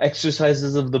 Pranayam,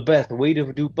 exercises of the breath, way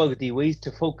to do bhakti, ways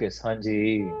to focus,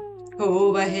 Hanji.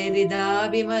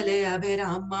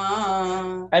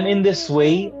 And in this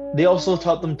way, they also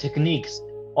taught them techniques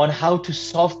on how to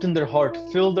soften their heart,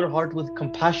 fill their heart with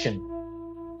compassion.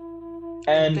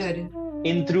 And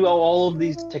in throughout all of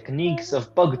these techniques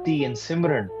of bhakti and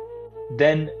simran,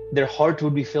 then their heart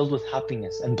would be filled with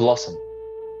happiness and blossom.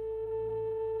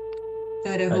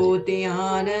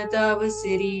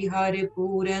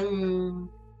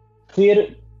 फिर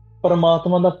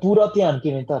परमात्मा दा पूरा ध्यान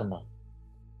किवें धरना?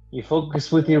 You focus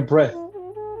with your breath.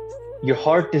 Your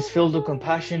heart is filled with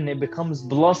compassion, it becomes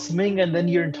blossoming, and then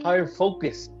your entire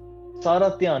focus, सारा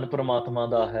ध्यान परमात्मा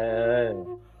दा है.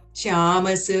 श्याम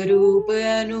स्वरूप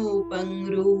अनुपम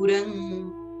रूरं.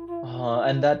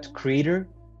 And that creator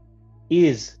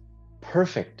is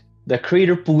perfect. The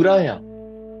creator pura ya.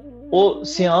 Oh,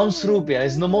 Syam Swarupya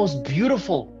is the most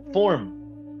beautiful form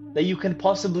that you can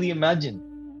possibly imagine.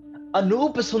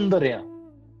 Anup Sundarya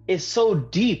is so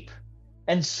deep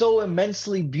and so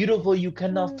immensely beautiful you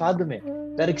cannot fathom it.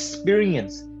 That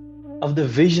experience of the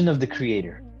vision of the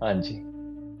creator, Anji.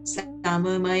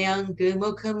 Samamayank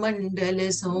mukh mandal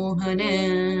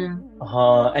sohana.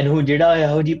 And who jida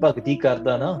eho ji bhakti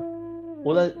karda na,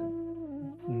 oda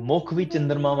mukh vi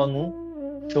chandrama vangu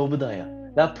shobhda ya.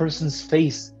 That person's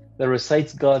face that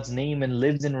recites God's name and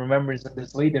lives in remembrance of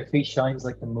this way, their face shines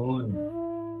like the moon.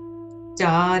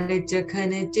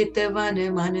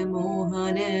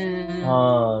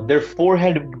 Their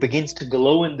forehead begins to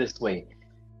glow in this way.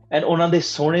 And ਉਹਨਾਂ ਦੇ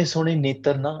ਸੋਹਣੇ ਸੋਹਣੇ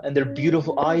ਨੇਤਰ ਨਾ, and their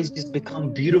beautiful eyes just become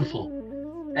beautiful.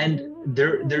 And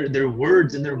their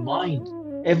words and their mind,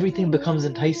 everything becomes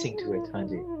enticing to it,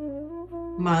 Hanji.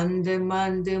 ਮੰਦ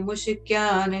ਮੰਦ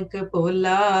ਮੁਸ਼ਕਿਆਨ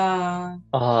Coppola.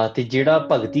 ਤੇ ਜਿਹੜਾ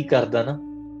ਭਗਤੀ ਕਰਦਾ ਨਾ,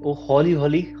 ਉਹ ਹੌਲੀ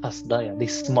ਹੌਲੀ ਹੱਸਦਾ ਆ. They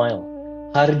smile.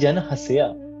 ਹਰ ਜਨ ਹੱਸਿਆ.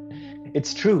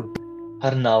 It's true.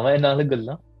 ਹਰ ਨਾਵੇਂ ਨਾਲ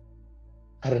ਗੱਲਾਂ,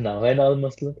 ਹਰ ਨਾਵੇਂ ਨਾਲ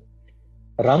ਮਸਲਤ.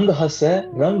 ਰੰਗ ਹੱਸੈ,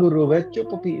 ਰੰਗ ਰੋਵੇ,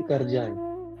 ਚੁੱਪ ਪੀ ਕਰ ਜਾਏ.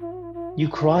 You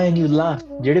cry and you laugh.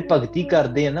 ਜਿਹੜੇ ਭਗਤੀ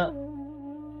ਕਰਦੇ ਆ ਨਾ,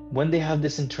 when they have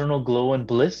this internal glow and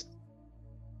bliss,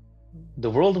 the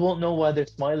world won't know why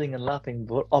they're smiling and laughing.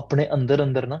 But ਆਪਣੇ ਅੰਦਰ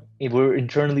ਅੰਦਰ ਨਾ, if we're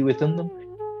internally within them,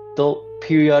 they'll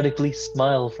periodically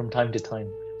smile from time to time.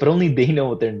 But only they know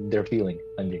what they're feeling,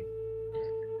 Anji.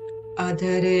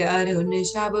 Adhar arun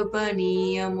shab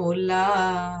pani amola.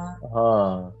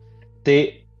 ਤੇ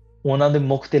ਉਹਨਾਂ ਦੇ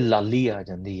ਮੁਖ ਤੇ ਲਾਲੀ ਆ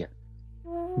ਜਾਂਦੀ ਹੈ.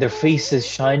 Their face is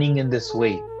shining in this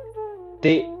way.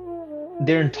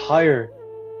 Their entire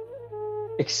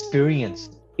experience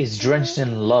is drenched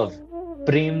in love.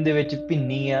 Prem de vich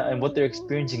pinni hai, and what they're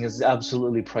experiencing is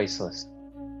absolutely priceless.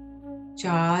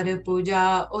 Char puja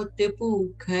ut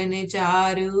ਭੂਖਨ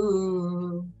ਚਾਰੂ.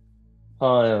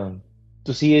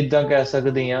 ਤੁਸੀਂ ਇਦਾਂ ਕਹਿ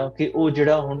ਸਕਦੇ ਆ ਕਿ ਉਹ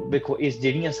ਜਿਹੜਾ ਹੁਣ ਵੇਖੋ ਇਸ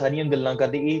ਜਿਹੜੀਆਂ ਸਾਰੀਆਂ ਗੱਲਾਂ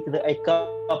ਕਰਦੇ, ਇਹ ਇੱਕ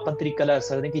ਆਪਾਂ ਤਰੀਕਾ ਲੈ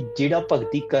ਸਕਦੇ ਕਿ ਜਿਹੜਾ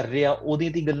ਭਗਤੀ ਕਰ ਰਿਹਾ ਉਹਦੇ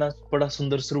ਦੀ ਗੱਲਾਂ ਬੜਾ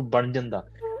ਸੁੰਦਰ ਸਰੂਪ ਬਣ ਜਾਂਦਾ.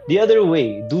 The other way,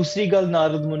 ਦੂਸਰੀ ਗੱਲ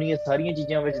ਨਾਰਦ ਮੁਨੀ ਇਹ ਸਾਰੀਆਂ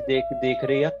ਚੀਜ਼ਾਂ ਵਿੱਚ ਦੇਖ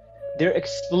ਰਹੇ ਆ. They're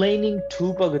explaining to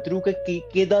Bhagat Ru ਕਿ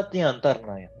ਕਿਹਦਾ ਧਿਆਨ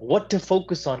ਧਰਨਾ ਹੈ, what to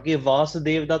focus on, ਕਿ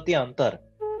ਵਾਸੁਦੇਵ ਦਾ ਧਿਆਨ ਧਰ.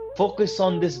 Focus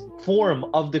on this form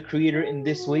of the creator in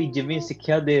this way, ਜਿਵੇਂ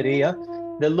ਸਿੱਖਿਆ ਦੇ ਰਹੇ ਆ.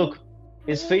 That look,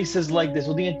 his face is like this.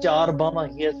 ਉਹਦੀਆਂ ਚਾਰ ਬਾਹਾਂ,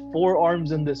 he has 4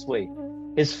 arms in this way.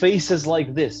 His face is like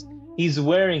this. He's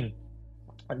wearing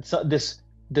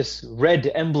this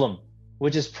red emblem,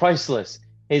 which is priceless.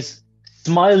 He's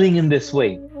smiling in this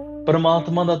way.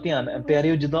 ਪਰਮਾਤਮਾ ਦਾ ਧਿਆਨ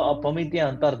ਪਿਆਰਿਓ, ਜਦੋਂ ਆਪਾਂ ਵੀ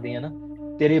ਧਿਆਨ ਧਰਦੇ ਆ ਨਾ,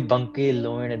 Tere banke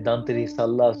loin dantri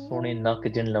salla sone nak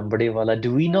jin lambade wala.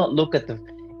 Do we not look at the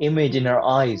image in our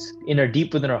eyes,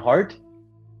 deep within our heart,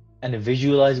 and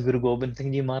visualize Guru Gobind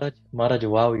Singh Ji Maharaj? Maharaj,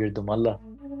 wow, your dumalla.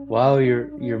 Wow,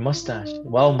 your mustache.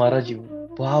 Wow, Maharaj,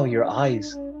 wow, your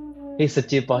eyes. Hey,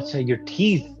 Sache Pacha, your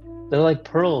teeth, they're like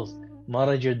pearls.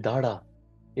 Maharaj, your dada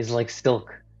is like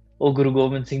silk. Oh, Guru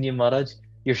Gobind Singh Ji Maharaj,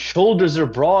 your shoulders are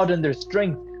broad and their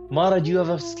strength. Maharaj, you have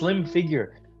a slim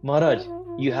figure. Maharaj,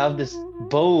 you have this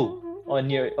bow on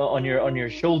your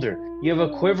shoulder. You have a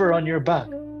quiver on your back.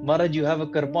 Maharaj, you have a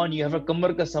karpan, you have a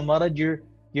kamar kasa. Maharaj, your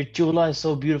chola is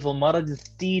so beautiful. Maharaj, the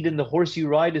steed and the horse you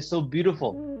ride is so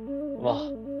beautiful.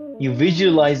 Wow. You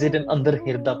visualize it and andar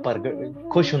hirda par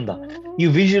khush hunda.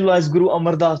 You visualize Guru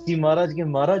Amar Das Ji Maharaj ke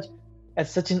Maharaj at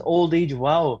such an old age.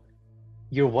 Wow,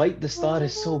 your white dastar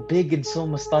is so big and so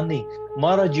mastani.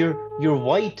 Maharaj, your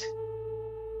white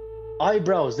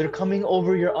eyebrows, they're coming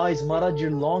over your eyes. Maharaj, your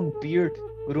long beard,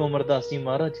 Guru Amar Das Ji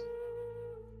Maharaj,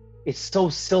 it's so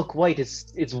silk white.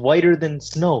 It's whiter than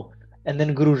snow. And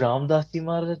then Guru Ram Das Ji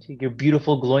Maharaj, your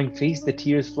beautiful glowing face, the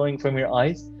tears flowing from your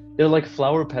eyes, they're like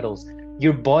flower petals.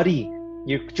 Your body,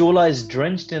 your chola is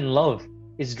drenched in love.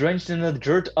 It's drenched in the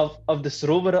dirt of the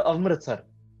Sarovar of Amritsar.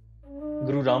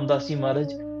 Guru Ram Das Ji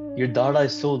Maharaj, your dada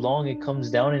is so long it comes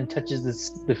down and touches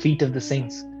the feet of the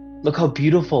saints. Look how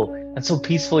beautiful and so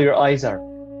peaceful your eyes are.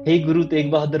 Hey Guru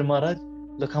Tegh Bahadur Maharaj,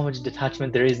 look how much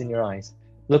detachment there is in your eyes.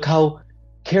 Look how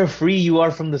carefree you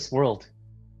are from this world.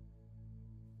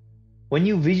 When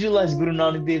you visualize Guru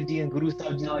Nanak Dev Ji and Guru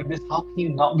Sahib Ji like this, how can you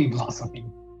not be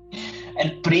blossoming?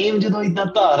 And prem jadon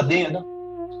idna dharde hai na,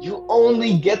 you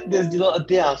only get this jadon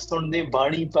adhyas sunde,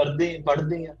 bani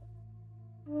padde hai.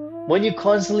 When you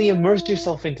constantly immerse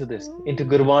yourself into this, into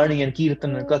Gurbani and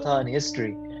Kirtan and Katha and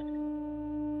history,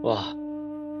 wow.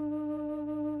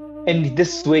 And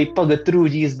this way, Bhagat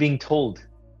Dhruv Ji is being told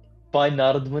by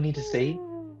Narad Muni to say,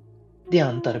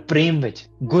 Dhyan tar prem vich,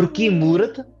 Gur ki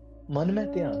Moorat man mein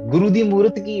dhyan. Guru di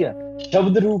Moorat ki hai,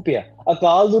 Shabd Roop hai,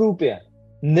 Akal Roop hai,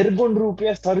 Nirgun Roop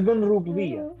hai, Sargun Roop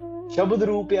bhi hai, Shabd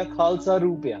Roop hai, Khalsa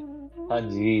Roop hai.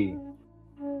 Hanji.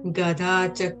 Gadha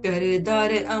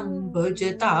Chakradhar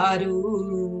Amboj Taru.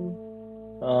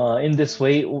 In this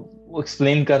way,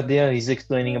 explain kar diya, he's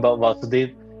explaining about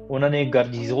Vasudev.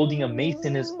 He's holding a mace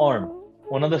in his arm.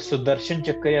 ਉਹਨਾਂ ਦਾ ਸੁਦਰਸ਼ਨ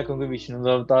ਚੱਕਰ ਹੈ ਕਿਉਂਕਿ ਵਿਸ਼ਨੂੰ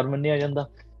ਦਾ ਅਵਤਾਰ ਮੰਨਿਆ ਜਾਂਦਾ.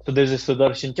 So there's a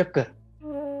Sudarshan ਚੱਕਰ.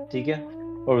 ਠੀਕ ਹੈ?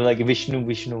 Or like Vishnu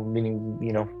meaning,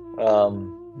 you know,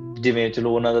 ਜਿਵੇਂ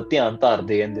ਚਲੋ ਉਹਨਾਂ ਦਾ ਧਿਆਨ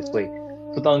ਧਾਰਦੇ in this way.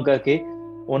 So ਤਾਂ ਕਰਕੇ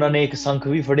ਉਹਨਾਂ ਨੇ ਇੱਕ ਸੰਖ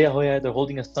ਵੀ ਫੜਿਆ ਹੋਇਆ ਹੈ. They're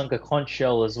holding a sank, a conch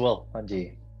shell as well.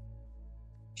 ਹਾਂਜੀ.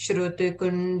 Shrut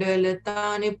Kundal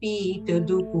Tan Peet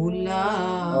Dukula.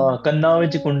 ਕੰਨਾਂ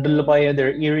ਵਿੱਚ ਕੁੰਡਲ ਪਾਏ ਆ.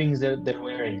 Their earrings they're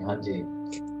wearing. ਹਾਂਜੀ.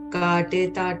 Kate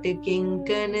Tate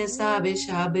Kinkan Sabe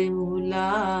Shabe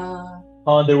Mula.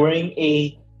 They're wearing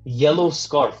a yellow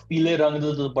scarf. ਪੀਲੇ ਰੰਗ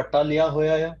ਦਾ ਦੁਪੱਟਾ ਲਿਆ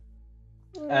ਹੋਇਆ ਆ.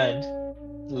 And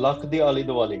ਲੱਕ ਦੇ ਆਲੇ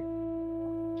ਦੁਆਲੇ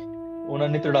ਉਹਨਾਂ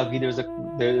ਨੇ ਤੜਾਗੀ, there's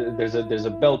a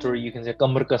belt, or you can say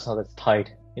Qamar ਕਸਾਂ that's tied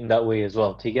in that way as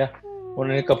well. ਠੀਕ ਹੈ?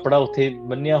 ਉਹਨਾਂ ਨੇ ਕੱਪੜਾ ਉੱਥੇ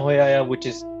ਬੰਨਿਆ ਹੋਇਆ ਆ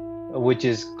which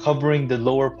is covering the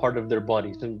lower part of their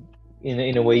body. So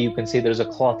in a way you can say there's a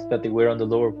cloth that they wear on the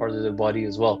lower part of their body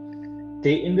as well.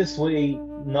 They, in this way,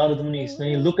 Narad Muni is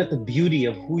saying, look at the beauty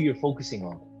of who you're focusing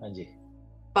on. Hanji.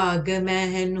 Pag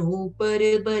mehen upar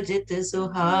bajat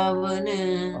suhavan.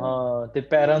 The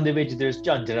ਪੈਰਾਂ ਦੇ ਵਿੱਚ there's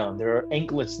ਝਾਂਜਰਾਂ. There are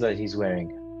anklets that he's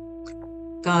wearing.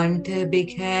 Kant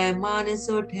bikhe man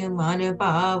sut man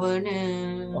pavan.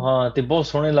 ਤੇ ਬਹੁਤ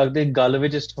ਸੋਹਣੇ ਲੱਗਦੇ. ਗਲ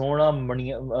ਵਿੱਚ ਸੋਹਣਾ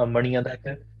ਮਣੀਆਂ ਦਾ ਇੱਕ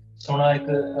ਸੋਹਣਾ ਇੱਕ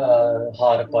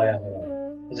ਹਾਰ ਪਾਇਆ ਹੋਇਆ.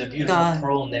 There's a beautiful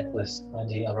pearl necklace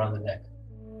hanji around the neck.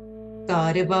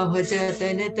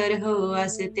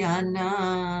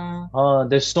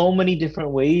 There's so many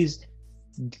different ways.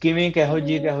 ਕਿਵੇਂ ਕਹੋ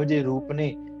ਜਿਹੇ ਰੂਪ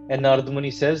ਨੇ. And Narad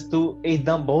Muni says, ਤੂੰ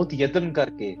ਏਦਾਂ ਬਹੁਤ ਯਤਨ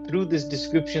ਕਰਕੇ, through this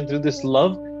description, through this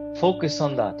love, focus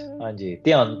on that. ਹਾਂਜੀ,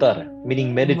 ਧਿਆਨ ਧਰ,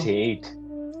 meaning meditate.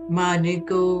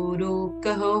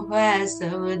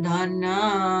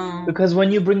 Because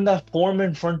when you bring that form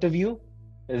in front of you,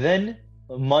 then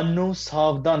ਮਨ ਨੂੰ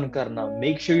ਸਾਵਧਾਨ ਕਰਨਾ.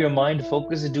 Make sure your mind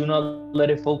focuses. Do not let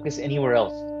it focus anywhere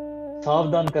else.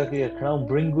 ਸਾਵਧਾਨ ਕਰਕੇ ਰੱਖਣਾ.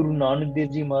 Bring Guru Nanak Dev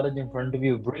Ji Maharaj in front of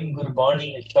you. Bring Gurbani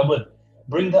and Shabad.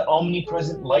 Bring the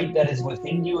omnipresent light that is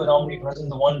within you, and omnipresent,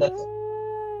 the one that's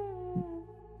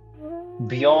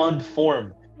beyond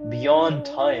form, beyond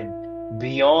time,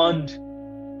 beyond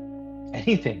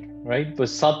anything, right? But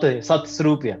Sat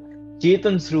Srupya,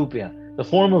 Chetan Srupya, the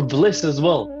form of bliss as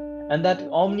well. And that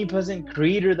omnipresent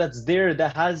creator that's there,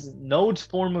 that has no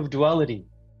form of duality.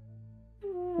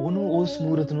 Onu us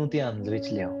Moorat nu dhyan vich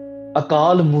liao.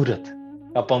 Akal Moorat.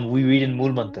 We read in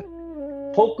Mool Mantar.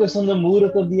 Focus on the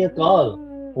Moorat of the Akal.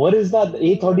 What is that?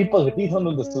 ਇਹ ਤੁਹਾਡੀ ਭਗਤੀ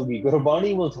ਤੁਹਾਨੂੰ ਦੱਸੂਗੀ.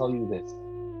 Gurbani will tell you this.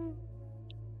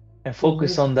 And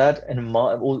focus on that and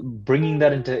bringing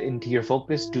that into your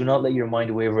focus. Do not let your mind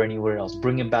waver anywhere else.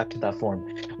 Bring it back to that form.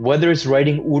 Whether it's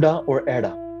writing Uda or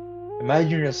Eda.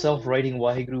 Imagine yourself writing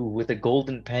Waheguru with a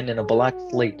golden pen and a black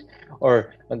slate, or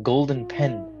a golden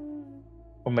pen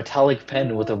or metallic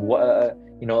pen with a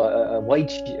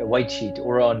white sheet,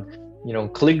 or on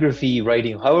calligraphy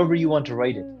writing, however you want to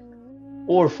write it.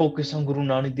 Or focus on Guru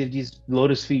Nanak Dev Ji's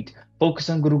lotus feet. Focus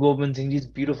on Guru Gobind Singh Ji's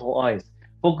beautiful eyes.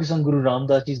 Focus on Guru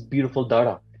Ramdas Ji's beautiful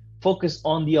dada. Focus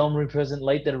on the omnipresent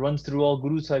light that runs through all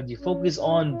Guru Sahib Ji. Focus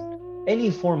on any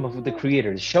form of the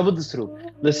Creator, Shabad Swarup.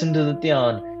 Listen to the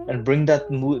Dhyan and bring that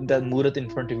Murat in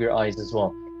front of your eyes as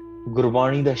well.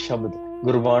 Gurbani da Shabad,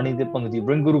 Gurbani de Pangti.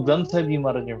 Bring Guru Granth Sahib Ji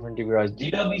Maharaj in front of your eyes.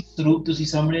 ਜਿਹੜਾ ਵੀ ਸਰੂਪ ਤੁਸੀਂ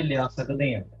ਸਾਹਮਣੇ ਲਿਆ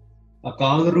ਸਕਦੇ ਆ,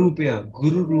 ਅਕਾਲ ਰੂਪ ਆ,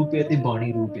 ਗੁਰੂ ਰੂਪ ਆ ਤੇ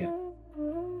ਬਾਣੀ ਰੂਪ ਆ,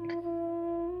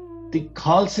 ਤੇ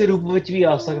ਖਾਲਸੇ ਰੂਪ ਵਿੱਚ ਵੀ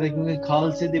ਆ ਸਕਦਾ, ਕਿਉਂਕਿ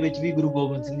ਖਾਲਸੇ ਦੇ ਵਿੱਚ ਵੀ ਗੁਰੂ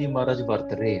ਗੋਬਿੰਦ ਸਿੰਘ ਜੀ ਮਹਾਰਾਜ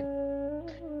ਵਰਤ ਰਹੇ ਆ.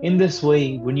 In this way,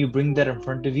 when you bring that in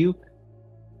front of you,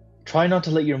 try not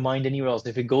to let your mind anywhere else.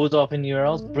 If it goes off anywhere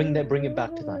else, bring it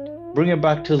back to that. Bring it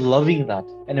back to loving that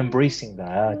and embracing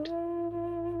that.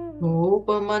 ਗੋਪ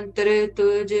ਮੰਤਰ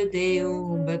ਤੁਝ ਦੇਉ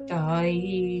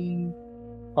ਬਤਾਈ.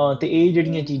 ਹਾਂ, ਤੇ ਇਹ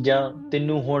ਜਿਹੜੀਆਂ ਚੀਜ਼ਾਂ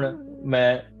ਤੈਨੂੰ ਹੁਣ ਮੈਂ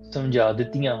ਸਮਝਾ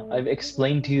ਦਿੱਤੀਆਂ. I've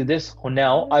explained to you this.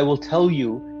 Now I will tell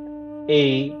you a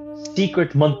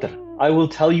secret mantra. I will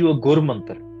tell you a Gur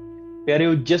mantra.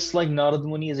 Pyareo, just like Narad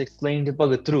Muni is explaining to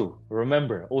Bhagat Dhruv.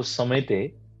 Remember, ਉਸ ਸਮੇਂ ਤੇ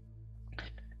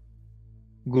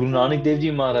ਗੁਰੂ ਨਾਨਕ ਦੇਵ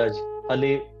ਜੀ ਮਹਾਰਾਜ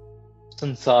ਹਲੇ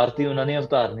ਸੰਸਾਰ ਤੇ ਉਹਨਾਂ ਨੇ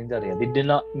ਅਵਤਾਰ ਨਹੀਂ ਧਾਰਿਆ. They did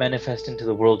not manifest into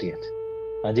the world yet.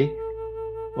 ਹਾਂਜੀ,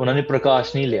 ਉਹਨਾਂ ਨੇ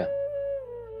ਪ੍ਰਕਾਸ਼ ਨਹੀਂ ਲਿਆ.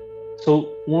 ਸੋ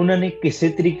ਉਹਨਾਂ ਨੇ ਕਿਸੇ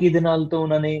ਤਰੀਕੇ ਦੇ ਨਾਲ ਤਾਂ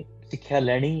ਉਹਨਾਂ ਨੇ ਸਿੱਖਿਆ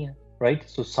ਲੈਣੀ ਹੈ, ਰਾਈਟ?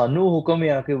 ਸੋ ਸਾਨੂੰ ਹੁਕਮ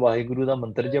ਆ ਕਿ ਵਾਹਿਗੁਰੂ ਦਾ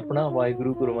ਮੰਤਰ ਜਪਣਾ.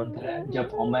 ਵਾਹਿਗੁਰੂ ਗੁਰੂ ਮੰਤਰ ਹੈ,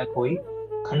 ਜਪ ਹਉਮੈ ਕੋਈ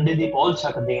ਖੰਡੇ ਦੀ ਬੋਲ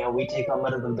ਸਕਦੇ ਆ. We take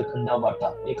Amrit of the ਖੰਡਾ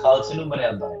ਬਾਟਾ. ਇਹ ਖਾਲਸੇ ਨੂੰ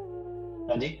ਮਰਿਆਦਾ ਹੈ.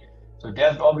 ਹਾਂਜੀ, so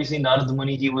obviously Narad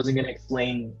Muni ji wasn't going to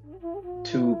explain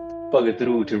to Bhagat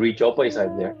Dhruv to reach Chaupai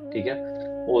Sahib there. ਠੀਕ ਹੈ,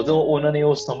 ਉਦੋਂ ਉਹਨਾਂ ਨੇ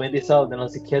ਉਸ ਸਮੇਂ ਦੇ ਹਿਸਾਬ ਦੇ ਨਾਲ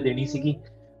ਸਿੱਖਿਆ ਦੇਣੀ ਸੀਗੀ.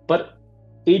 ਪਰ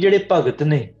ਇਹ ਜਿਹੜੇ ਭਗਤ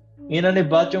ਨੇ, ਇਹਨਾਂ ਨੇ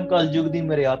ਬਾਅਦ ਚੋਂ ਕਲਯੁਗ ਦੀ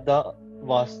ਮਰਿਆਦਾ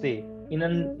ਵਾਸਤੇ ਇਹਨਾਂ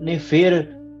ਨੇ ਫਿਰ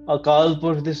ਅਕਾਲ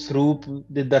ਪੁਰਖ ਦੇ ਸਰੂਪ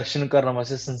ਦੇ ਦਰਸ਼ਨ ਕਰਨ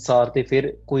ਵਾਸਤੇ ਸੰਸਾਰ ਤੇ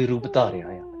ਫਿਰ ਕੋਈ ਰੂਪ ਧਾਰਿਆ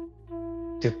ਆ.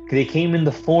 They came in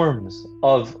the forms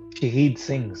of Shaheed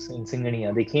Singhs in Singhania.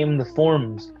 They came in the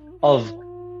forms of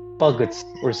Bhagats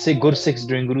or Gursikhs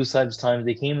during Guru Sahib's time.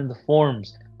 They came in the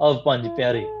forms of Panj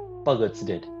Pyare Bhagats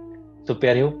did. So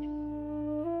ਪਿਆਰਿਓ,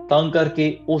 ਤਾਂ ਕਰਕੇ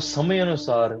ਉਸ ਸਮੇਂ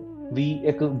ਅਨੁਸਾਰ ਵੀ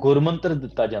ਇੱਕ ਗੁਰਮੰਤਰ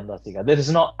ਦਿੱਤਾ ਜਾਂਦਾ ਸੀਗਾ. There is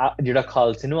not ਜਿਹੜਾ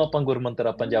ਖਾਲਸੇ ਨੂੰ ਆਪਾਂ ਗੁਰਮੰਤਰ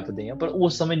ਆਪਾਂ ਜਪਦੇ ਹਾਂ, ਪਰ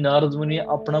ਉਸ ਸਮੇਂ ਨਾਰਦ ਮੁਨੀ ਨੇ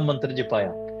ਆਪਣਾ ਮੰਤਰ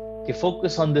ਜਪਾਇਆ ਕਿ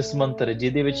ਫੋਕਸ ਔਨ ਦਿਸ ਮੰਤਰ,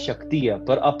 ਜਿਹਦੇ ਵਿੱਚ ਸ਼ਕਤੀ ਆ.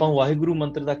 ਪਰ ਆਪਾਂ ਵਾਹਿਗੁਰੂ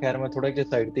ਮੰਤਰ ਦਾ, ਖੈਰ ਮੈਂ ਥੋੜਾ ਜਿਹਾ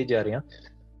ਸਾਈਡ ਤੇ ਜਾ ਰਿਹਾ.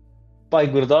 Bhai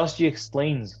Gurdas ji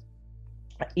explains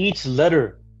each letter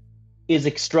is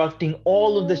extracting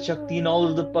all of the shakti and all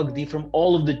of the bhakti from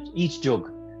all of each jog.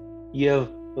 You have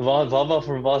Vava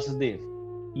for Vasudev,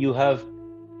 you have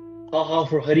Haha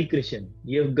for Hari Krishna,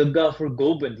 you have Gagga for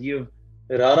Gobind, you have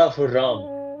Rara for Ram.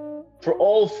 For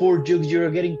all four jugs you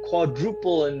are getting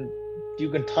quadruple, and you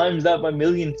can times that by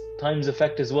million times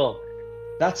effect as well.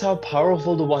 That's how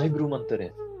powerful the Vaheguru mantra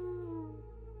is.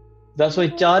 That's why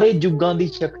ਚਾਰੇ ਜੁਗਾਂ ਦੀ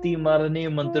ਸ਼ਕਤੀ ਮਹਾਰਾਜ ਨੇ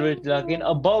ਮੰਤਰ ਵਿੱਚ ਲਾ ਕੇ,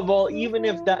 above all, even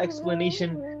if that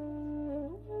explanation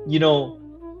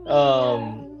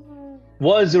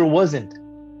was or wasn't,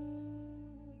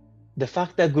 the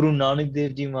fact that Guru Nanak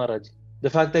Dev Ji Maharaj,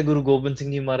 the fact that Guru Gobind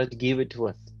Singh Ji Maharaj gave it to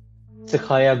us,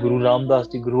 ਸਿਖਾਇਆ Guru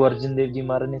Ramdas Ji, Guru Arjan Dev Ji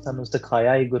Maharaj ਨੇ ਸਾਨੂੰ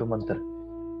ਸਿਖਾਇਆ ਇਹ ਗੁਰੂ ਮੰਤਰ,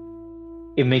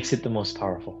 it makes it the most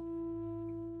powerful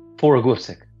for a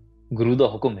Gursikh. ਗੁਰੂ ਦਾ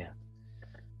ਹੁਕਮ ਹੈ.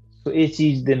 ਸੋ ਇਹ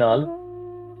ਚੀਜ਼ ਦੇ ਨਾਲ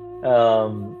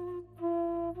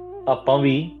ਆਪਾਂ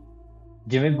ਵੀ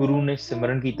ਜਿਵੇਂ ਗੁਰੂ ਨੇ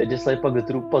ਸਿਮਰਨ ਕੀਤਾ, ਜਿਸ ਲਈ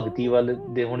ਭਗਤ ਰੂਪ ਭਗਤੀ ਵੱਲ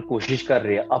ਦੇ ਹੁਣ ਕੋਸ਼ਿਸ਼ ਕਰ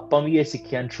ਰਹੇ ਆ, ਆਪਾਂ ਵੀ ਇਹ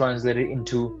ਸਿੱਖਿਆ ਟ੍ਰਾਂਸਲੇਟਡ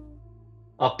ਇਨਟੂ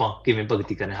ਆਪਾਂ ਕਿਵੇਂ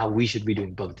ਭਗਤੀ ਕਰਨਾ, how we should be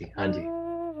doing ਭਗਤੀ. ਹਾਂਜੀ,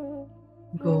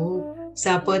 ਗੋ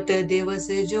ਸਪਤ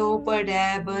ਦਿਵਸ ਜੋ ਪੜੈ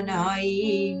ਬਨਾਈ.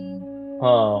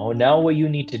 now what you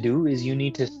need to do is you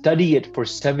need to study it for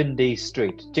 7 days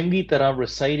straight. ਚੰਗੀ ਤਰ੍ਹਾਂ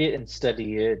recite it and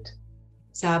study it.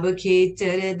 ਸਭ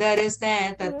ਖੇਚਰ ਦਰਸੈ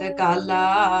ਤਤ ਕਾਲਾ.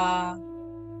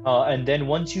 And then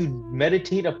once you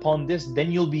meditate upon this, then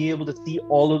you'll be able to see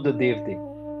all of the Devde.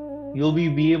 You'll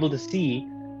be able to see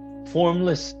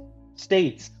formless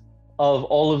states of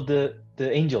all of the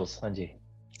angels. Hanji.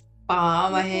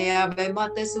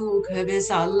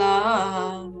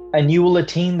 And you will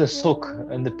attain the sukh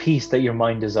and the peace that your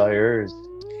mind desires.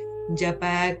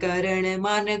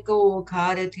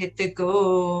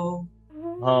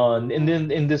 And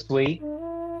then in this way,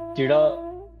 ਜਿਹੜਾ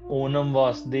Onam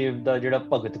Vasudev ਦਾ ਜਿਹੜਾ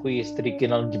ਭਗਤ ਕੋਈ ਇਸ ਤਰੀਕੇ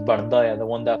ਨਾਲ ਬਣਦਾ ਆ, the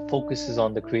one that focuses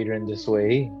on the creator in this way.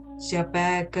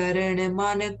 ਜਪੈ ਕਰਨ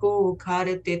ਮਨ ਕੋ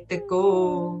ਖਰ ਤਿਤ ਕੋ।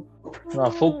 Now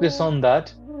focus on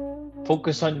that.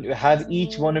 Focus on, have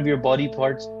each one of your body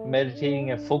parts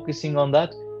meditating and focusing on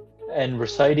that and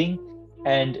reciting,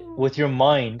 and with your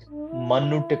mind, ਮਨ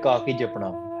ਨੂੰ ਟਿਕਾ ਕੇ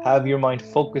ਜਪਣਾ. Have your mind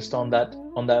focused on that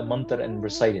mantra and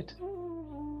recite it.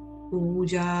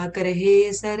 ਪੂਜਾ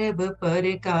ਕਰਹਿ ਸਰਬ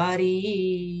ਪਰਕਾਰੀ।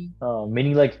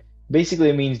 Meaning, like, basically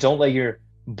it means don't let your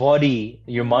body,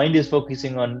 your mind is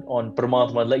focusing on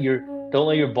Paramatma. Don't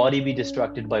let your body be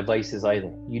distracted by vices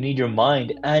either. You need your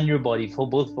mind and your body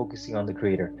both focusing on the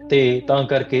creator. ਤੇ ਤਾਂ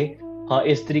ਕਰਕੇ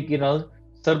ਇਸ ਤਰੀਕੇ ਨਾਲ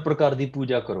ਸਰਬ ਪ੍ਰਕਾਰ ਦੀ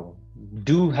ਪੂਜਾ ਕਰੋ.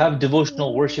 Do have devotional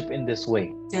worship in this way.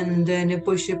 ਚੰਦਨ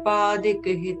ਪੁਸ਼ਪਾਦਿਕ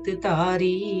ਹਿਤ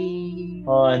ਧਾਰੀ।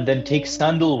 And then take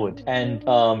sandalwood and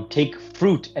take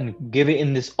fruit and give it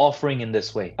in this offering in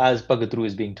this way, as Bhagatru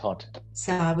is being taught.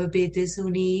 ਸਭ ਬਿਦ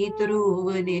ਸੁਨੀ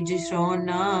ਧਰੁਵ ਨਿਜ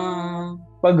ਸ਼੍ਰੋਣਾ।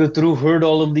 Bhagatru heard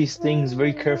all of these things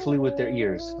very carefully with their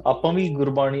ears. ਆਪਾਂ ਵੀ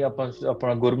ਗੁਰਬਾਣੀ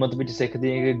ਆਪਣਾ ਗੁਰਮਤਿ ਵਿੱਚ ਸਿੱਖਦੇ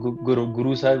ਹਾਂ ਕਿ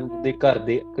ਗੁਰੂ ਸਾਹਿਬ ਦੇ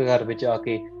ਘਰ ਵਿੱਚ ਆ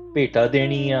ਕੇ ਭੇਟਾ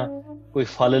ਦੇਣੀ ਆ, ਕੋਈ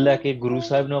ਫਲ ਲੈ ਕੇ ਗੁਰੂ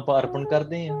ਸਾਹਿਬ ਨੂੰ ਆਪਾਂ ਅਰਪਣ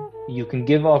ਕਰਦੇ ਹਾਂ. You can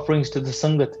give offerings to the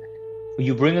Sangat.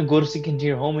 You bring a Gursikh into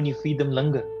your home and you feed them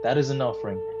langar. That is an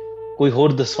offering. ਕੋਈ ਹੋਰ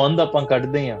ਦਸਵੰਧ ਆਪਾਂ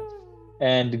ਕੱਢਦੇ ਹਾਂ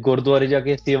and ਗੁਰਦੁਆਰੇ ਜਾ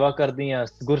ਕੇ ਸੇਵਾ ਕਰਦੇ ਹਾਂ,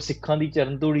 ਗੁਰਸਿੱਖਾਂ ਦੀ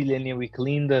ਚਰਨ ਧੂੜੀ ਲੈਂਦੇ ਹਾਂ. We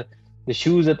clean the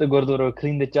shoes at the Gurdwara, we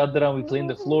clean the chadra, we clean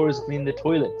the floors, clean the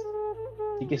toilets.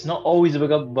 It's not always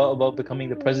about becoming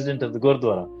the president of the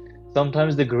Gurdwara.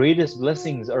 Sometimes the greatest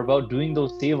blessings are about doing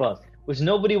those sevas, which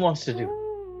nobody wants to do.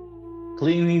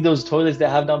 Cleaning those toilets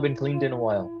that have not been cleaned in a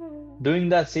while. Doing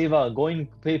that seva,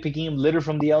 picking up litter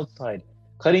from the outside,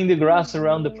 cutting the grass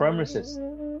around the premises,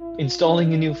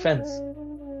 installing a new fence,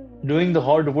 doing the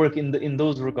hard work in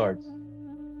those regards.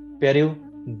 Pyareo,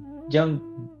 young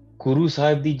Guru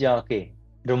Sahib ਦੀ ਜਾ ਕੇ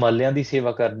ਰੁਮਾਲਿਆਂ ਦੀ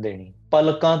ਸੇਵਾ ਕਰ ਦੇਣੀ,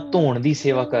 ਪਲਕਾਂ ਧੋਣ ਦੀ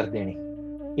ਸੇਵਾ ਕਰ ਦੇਣੀ,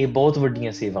 ਇਹ ਬਹੁਤ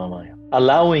ਵੱਡੀਆਂ ਸੇਵਾਵਾਂ ਆ.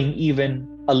 Allowing even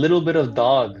a little bit of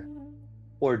dog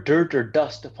or dirt or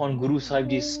dust upon Guru Sahib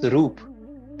Ji's Sarup.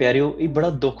 ਪਿਆਰਿਓ, ਇਹ ਬੜਾ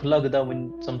ਦੁੱਖ ਲੱਗਦਾ when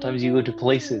sometimes you go to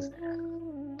places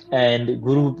and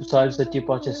Guru Sahib Sache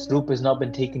Paatshah's Sarup has not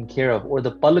been taken care of, or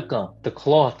the palਕਾਂ, the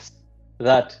cloths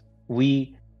that we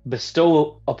bestow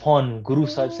upon Guru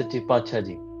Sahib Sache Paatshah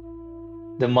Ji,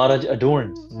 the Maharaj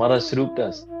adorns, Maharaj Sarup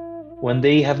does, when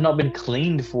they have not been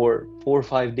cleaned for 4 or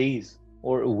 5 days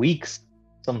or weeks,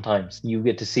 sometimes you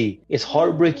get to see. It's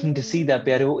heartbreaking to see that.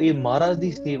 Pyareo, eh Maharaj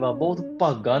di seva bahut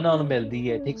bhagga naal mildi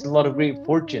hai. It takes a lot of great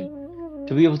fortune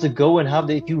to be able to go and have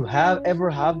if you ever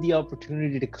have the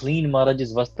opportunity to clean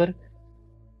Maharaj's vastar,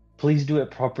 please do it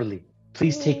properly.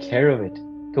 Please take care of it.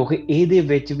 ਕਿਉਂਕਿ ਇਹਦੇ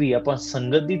ਵਿੱਚ ਵੀ ਆਪਾਂ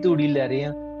ਸੰਗਤ ਦੀ ਧੂੜੀ ਲੈ ਰਹੇ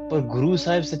ਹਾਂ, ਪਰ ਗੁਰੂ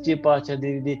ਸਾਹਿਬ ਸੱਚੇ ਪਾਤਸ਼ਾਹ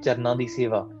ਦੇ ਚਰਨਾਂ ਦੀ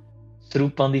ਸੇਵਾ,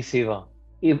 ਸਰੂਪਾਂ ਦੀ ਸੇਵਾ,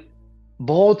 ਇਹ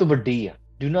ਬਹੁਤ ਵੱਡੀ ਆ.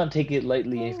 Do not take it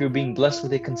lightly. If you're being blessed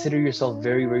with it, consider yourself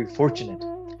very, very fortunate.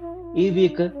 ਇਹ ਵੀ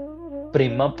ਇੱਕ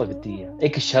ਪ੍ਰੇਮਾ ਭਗਤੀ ਆ,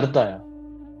 ਇੱਕ ਸ਼ਰਧਾ ਆ.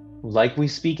 Like we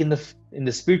speak in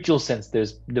the spiritual sense,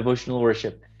 there's devotional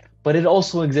worship, but it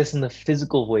also exists in the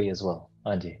physical way as well.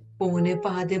 Anji.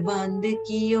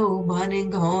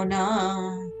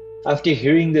 After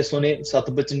hearing this, one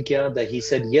Satbachan kya, that he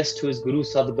said yes to his guru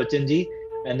Satbachan ji,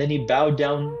 and then he bowed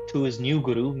down to his new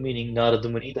guru, meaning Narada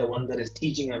Muni, the one that is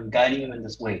teaching him, guiding him in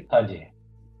this way. Anji.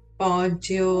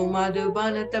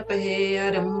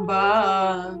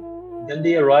 Then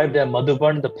they arrived at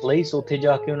Madhuban, the place.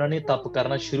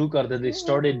 They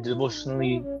started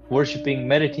devotionally worshipping,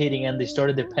 meditating, and they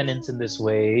started their penance in this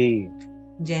way.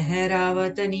 Jis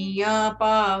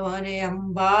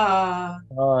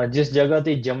jagah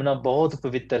te Jamuna bahut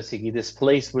pavitr sigi. This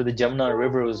place where the Jamuna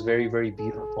river was very, very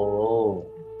beautiful.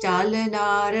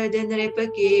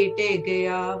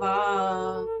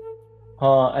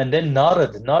 And then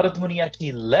Narad Muni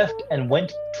actually left and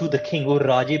went to the king, or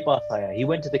Raje Paas aaya. He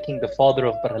went to the king, the father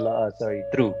of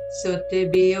Dhruv.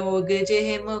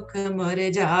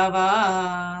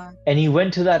 And he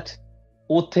went to that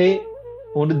Othe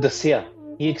Dasya.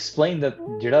 He explained that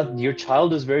your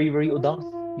child is very, very udas.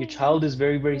 Your child is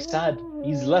very, very sad.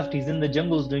 He's left. He's in the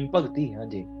jungles doing bhakti.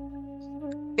 Hanji.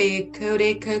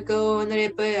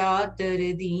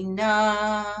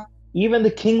 Even the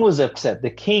king was upset.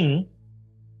 The king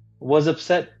was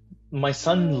upset. My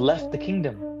son left the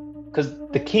kingdom. Because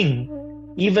the king,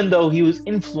 even though he was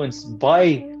influenced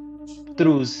by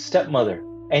Dhruv's stepmother,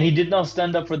 and he did not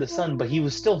stand up for the son, but he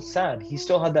was still sad. He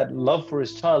still had that love for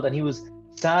his child, and he was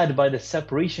sad by the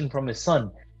separation from his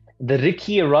son. The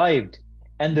Rikhi arrived,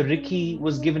 and the Rikhi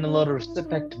was given a lot of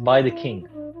respect by the king.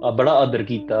 Bada adar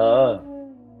kita.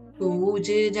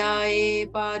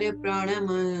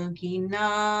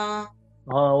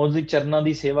 ਹਾਂ ਉਹਦੇ ਚਰਨਾਂ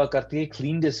ਦੀ ਸੇਵਾ ਕਰਤੀ,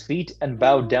 cleaned his feet and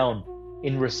bowed down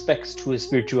in respects to his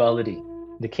spirituality.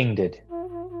 The king did.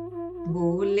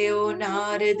 ਬੋਲਿਓ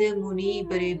Narad Muni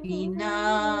ਪਰਵੀਨਾ,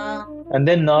 And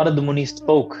then Narad Muni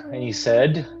spoke and he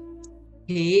said,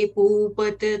 hey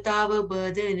ਭੂਪਤ ਤਵ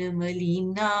Badan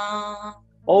ਮਲੀਨਾ,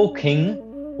 O king,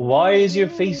 why is your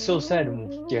face so sad?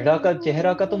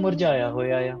 ਚਿਹਰਾ ਕਾ ਤੋਂ ਮੁਰਝਾਇਆ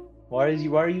ਹੋਇਆ ਆ? Why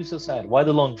are you so sad? Why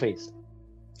the long face?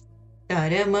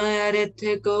 ਧਰਮ ਅਰਥ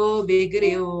ਕੋ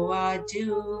ਬਿਗੜਿਓ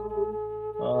ਆਜੂ,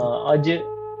 ਅੱਜ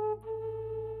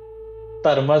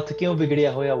ਧਰਮ ਅਰਥ ਕਿਉਂ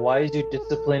ਵਿਗੜਿਆ ਹੋਇਆ? Why is your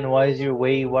discipline? Why is your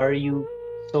way? Why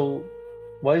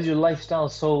is your lifestyle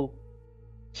so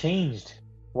changed?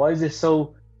 Why is it so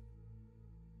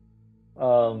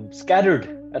scattered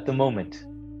at the moment?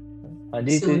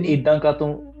 ਹਾਂਜੀ ਤੇ ਇਦਾਂ ਕਾ ਤੋਂ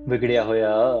ਵਿਗੜਿਆ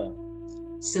ਹੋਇਆ?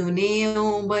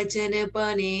 ਸੁਨਿਓ ਬਚਨ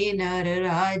ਪਨੇ ਨਰ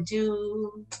ਰਾਜੂ,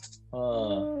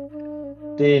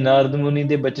 ਤੇ ਨਾਰਦ ਮੁਨੀ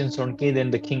ਦੇ ਬਚਨ ਸੁਣ ਕੇ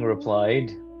then the king replied,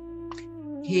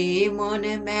 ਹੇ ਮਨ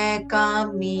ਮੈਂ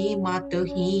ਕਾਮੀ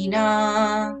ਮਤਹੀਨਾ,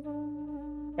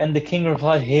 and the king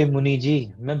replied, hey Muni ji,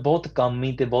 ਮੈਂ ਬਹੁਤ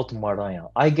ਕਾਮੀ ਤੇ ਬਹੁਤ ਮਾੜਾ ਆ.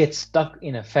 I get stuck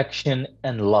in affection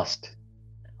and lust.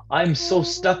 I'm so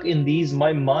stuck in these,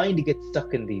 my mind gets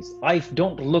stuck in these. I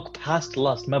don't look past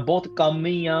lust. ਮੈਂ ਬਹੁਤ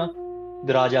ਕਾਮੀ ਆ,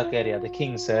 the ਰਾਜਾ ਕਹਿ ਰਿਹਾ. The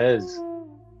king says,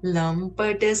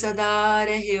 ਲੰਪਟ ਸਦਾ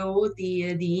ਰਹਿਓ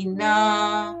ਤੀਯ ਦੀਨਾ,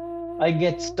 I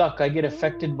get stuck, I get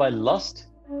affected by lust,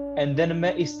 and then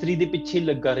ਮੈਂ ਇਸਤਰੀ ਦੇ ਪਿੱਛੇ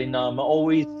ਲੱਗਾ ਰਹਿਣਾ. I'm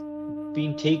always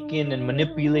being taken and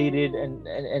manipulated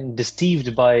and deceived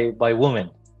by women.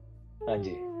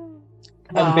 ਹਾਂਜੀ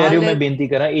ਪਿਆਰਿਓ ਮੈਂ ਬੇਨਤੀ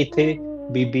ਕਰਾਂ, ਇੱਥੇ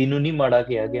ਬੀਬੀ ਨੂੰ ਨਹੀਂ ਮਾੜਾ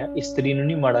ਕਿਹਾ ਗਿਆ, ਇਸਤਰੀ ਨੂੰ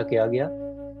ਨਹੀਂ ਮਾੜਾ ਕਿਹਾ ਗਿਆ.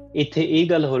 ਇੱਥੇ ਇਹ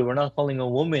ਗੱਲ ਹੋ ਰਹੀ, we're not calling a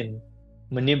woman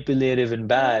manipulative and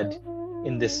bad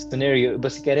in this scenario.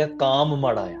 ਬਸ ਕਹਿ ਰਿਹਾ ਕਾਮ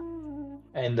ਮਾੜਾ ਆ.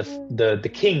 And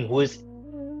the king who is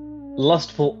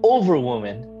lustful over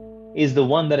women is the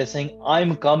one that is saying,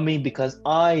 I'm coming because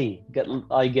I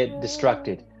get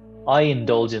distracted. I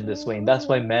indulge in this way, and that's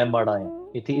why ਮੈਂ ਮਾੜਾ ਆ.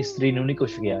 ਇੱਥੇ ਇਸਤਰੀ ਨੂੰ ਨਹੀਂ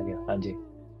ਕੁਛ ਕਿਹਾ ਗਿਆ. ਹਾਂਜੀ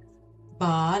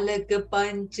ਬਾਲਕ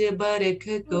ਪੰਚ ਬਰਖ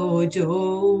ਕੋ ਜੋ,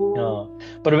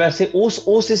 ਪਰ ਵੈਸੇ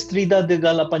ਉਸ ਇਸਤਰੀ ਦਾ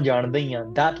ਗੱਲ ਆਪਾਂ ਜਾਣਦੇ ਹੀ ਆ.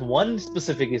 That one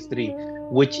specific ਇਸਤਰੀ,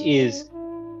 which is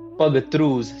Bhagat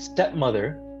Tru's stepmother,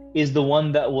 is the one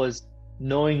that was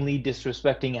knowingly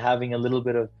disrespecting, having a little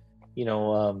bit of,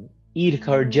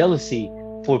 ईर्खा or jealousy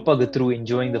for Bhagat Tru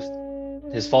enjoying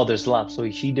his father's lap. So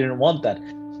she didn't want that.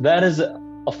 So that is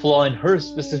a flaw in her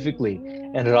specifically.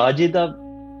 And Rajita,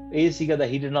 that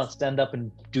he did not stand up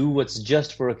and do what's just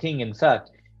for a king. In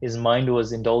fact, his mind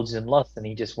was indulged in lust, and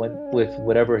he just went with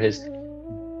whatever his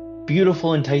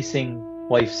beautiful, enticing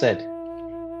wife said.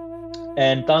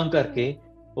 And ਤਾਂ ਕਰਕੇ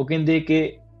ਉਹ ਕਹਿੰਦੇ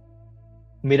ਕਿ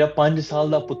ਮੇਰਾ 5 ਸਾਲ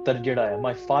ਦਾ ਪੁੱਤਰ ਜਿਹੜਾ ਹੈ,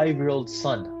 my 5-year-old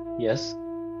son, yes,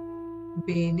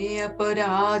 ਬਿਨੇ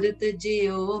ਅਪਰਾਧ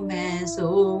ਤਜਿਓ ਮੈਂ ਸੋ,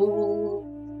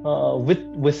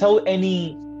 without any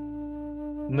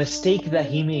mistake that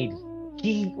he made.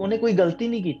 ਉਹਨੇ ਕੋਈ ਗਲਤੀ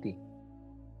ਨਹੀਂ ਕੀਤੀ,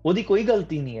 ਉਹਦੀ ਕੋਈ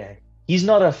ਗਲਤੀ ਨਹੀਂ ਹੈ. He's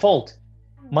not at fault.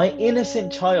 My innocent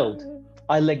child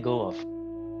I let go of.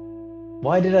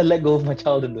 Why did I let go of my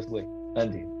child in this way?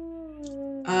 ਹਾਂਜੀ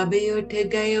ਅਬੇ ਉੱਠ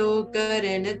ਗਇਓ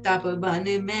ਕਰਨ ਤਪ ਬਨ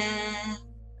ਮੈਂ,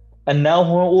 and now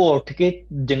ਉਹ ਉੱਠ ਕੇ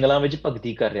ਜੰਗਲਾਂ ਵਿੱਚ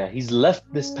ਭਗਤੀ ਕਰ ਰਿਹਾ. He's left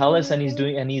this palace and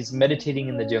he's meditating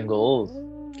in the jungles.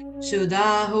 ਸ਼ੁਦਾ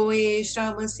ਹੋਏ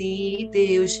ਸ਼ਰਮ ਸੀ ਤੇ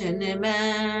ਉਸ਼ਨ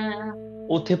ਮੈਂ,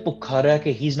 ਉੱਥੇ ਭੁੱਖਾ ਰਹਿ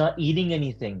ਕੇ, he's not eating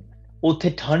anything. ਉੱਥੇ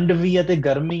ਠੰਡ ਵੀ ਹੈ ਤੇ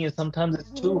ਗਰਮੀ ਹੈ. Sometimes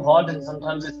it's too hot and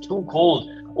sometimes it's too cold.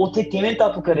 ਉੱਥੇ ਕਿਵੇਂ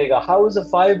ਤਪ ਕਰੇਗਾ? How is a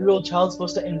 5-year-old child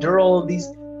supposed to endure all of these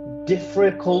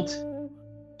difficult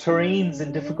terrains and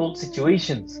difficult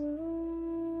situations?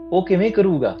 ਉਹ ਕਿਵੇਂ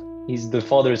ਕਰੂਗਾ? The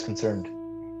father is concerned.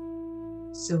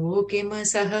 So Kim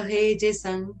ਸਹੇ ਜੇ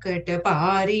ਸੰਕਟ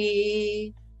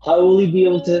ਭਾਰੀ, How will he be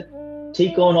able to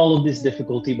take on all of this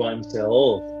difficulty by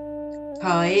himself?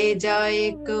 ਖਾਏ ਜਾਏ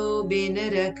ਕੋ ਬਿਨ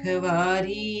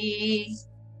ਰਖਵਾਰੀ,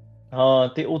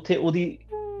 ਤੇ ਉੱਥੇ ਉਹਦੀ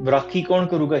ਰਾਖੀ ਕੌਣ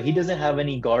ਕਰੂਗਾ? He doesn't have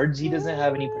any guards, he doesn't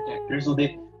have any protectors. ਉਹਦੇ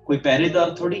ਕੋਈ ਪਹਿਰੇਦਾਰ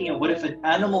ਥੋੜੀ ਹੈ. What if an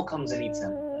animal comes and eats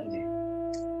him?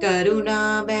 Karuna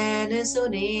ban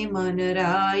ਸੁਨੇ ਮਨ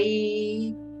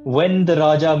ਰਾਈ, when the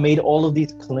Raja made all of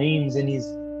these claims and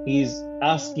he's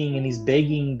asking and he's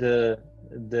begging the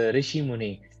Rishi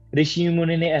Muni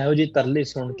ne ਇਹੋ ਜਿਹੇ ਤਰਲੇ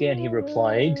ਸੁਣ ਕੇ, and he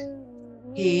replied,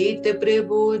 ਹੇਤ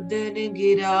ਪ੍ਰਬੋਧਨ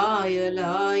ਗਿਰਾਇ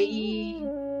ਲਾਈ,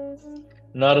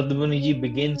 Narad Muni ji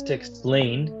begins to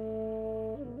explain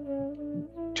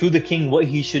to the king what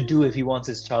he should do if he wants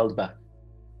his child back.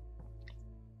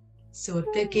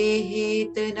 ਸੁਤ ਕੇ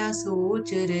ਹੇਤ ਨਾ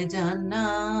ਸੋਚ ਰਜਾਨਾ,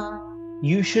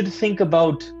 You should think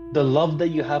about the love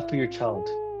that you have for your child.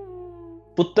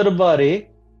 ਪੁੱਤਰ ਬਾਰੇ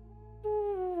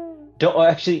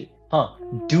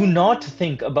do not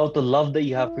think about the love that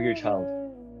you have for your child.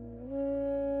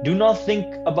 Do not think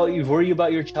about you worry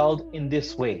about your child in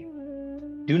this way.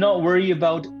 Do not worry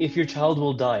about if your child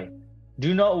will die.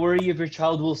 Do not worry if your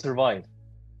child will survive.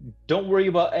 Don't worry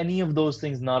about any of those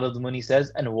things, Narad Muni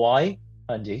says. And why?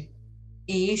 Anji.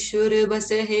 ईश्वर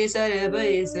बस है सर्व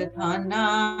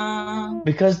स्थाना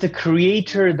Because the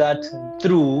creator that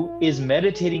through is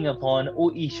meditating upon O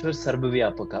Ishwar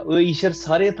Sarvavyapaka, O Ishwar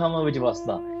Sare Thama vich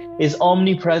vasda, is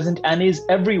omnipresent and is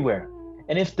everywhere.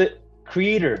 And if the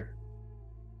creator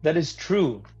that is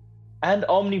true and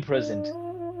omnipresent,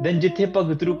 then jithe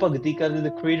Bhagatru Bhagati karde,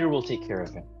 the creator will take care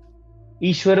of him.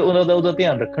 Ishwar ਉਹਦਾ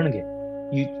ਧਿਆਨ ਰੱਖਣਗੇ.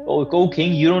 O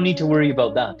king, you don't need to worry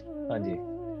about that. ਹਾਂਜੀ.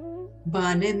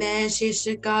 ਬਨ ਮੈਂ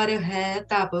ਸ਼ਿਸ਼ਕਾਰ ਹੈ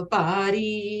ਤਪ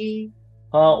ਭਾਰੀ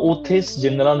ਹਾਂ, ਉੱਥੇ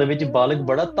ਜੰਗਲਾਂ ਦੇ ਵਿੱਚ ਬਾਲਕ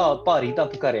ਬੜਾ ਭਾਰੀ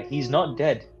ਤਪ ਕਰ ਰਿਹਾ. He's not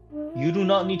dead. You do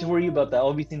not need to worry about that.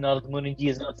 Obviously, Narad Muni ji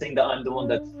is not saying that I'm the one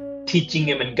that's teaching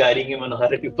him and guiding him on how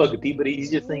to do bhakti, but he's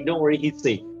just saying, don't worry, he's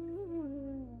safe.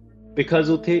 Because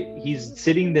he's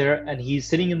sitting there and he's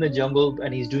sitting in the jungle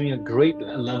and he's doing a great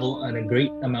level and a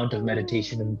great amount of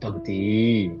meditation and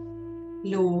bhakti.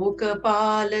 ਲੋਕ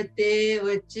ਪਾਲਤੇ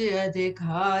ਉੱਚ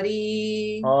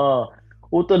ਅਧਿਕਾਰੀ ਹਾਂ,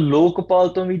 ਉਹ ਤਾਂ ਲੋਕਪਾਲ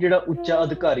ਤੋਂ ਵੀ ਜਿਹੜਾ ਉੱਚਾ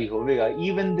ਅਧਿਕਾਰੀ ਹੋਵੇਗਾ.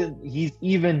 He's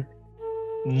even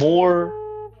more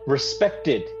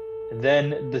respected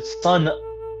than the son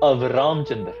of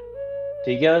Ramchandra.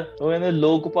 ਠੀਕ ਹੈ, ਉਹ ਕਹਿੰਦੇ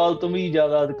ਲੋਕਪਾਲ ਤੋਂ ਵੀ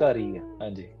ਜ਼ਿਆਦਾ ਅਧਿਕਾਰੀ ਹੈ.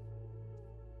 ਹਾਂਜੀ.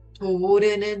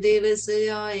 ਥੋਰਨ ਦਿਵਸ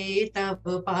ਆਏ ਤਪ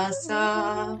ਪਾਸਾ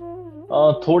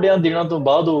ਥੋੜਿਆਂ ਦਿਨਾਂ ਤੋਂ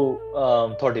ਬਾਅਦ ਉਹ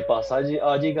ਤੁਹਾਡੇ ਪਾਸ ਆ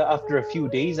ਜਾਏਗਾ. After a few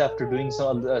days, after doing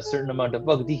a certain amount of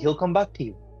bhakti, he'll come back to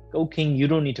you. Oh king, you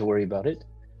don't need to worry about it.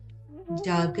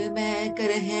 ਜਗ ਮੈਂ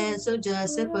ਕਰਹਿ ਸੋ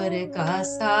ਜਸ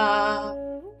ਪ੍ਰਕਾਸਾ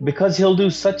Because he'll do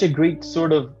such a great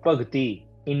sort of bhakti.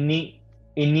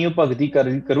 ਇੰਨੀ bhakti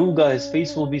ਕਰੂਗਾ, his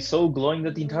face will be so glowing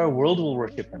that the entire world will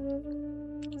worship him.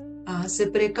 ਆਸ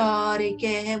ਪ੍ਰਕਾਰ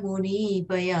ਕਹਿ ਮੁਨੀ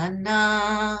ਬਿਆਨਾ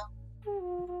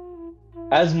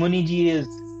As Muni ji is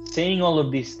saying all of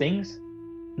these things,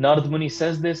 Narad Muni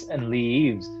says this and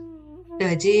leaves.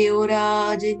 ਤਜਿਓ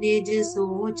ਰਾਜ ਨਿਜ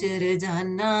ਸੋਚ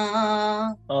ਰਜਾਨਾ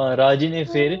ਰਾਜੇ ਨੇ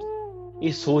ਫਿਰ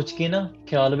ਇਹ ਸੋਚ ਕੇ ਨਾ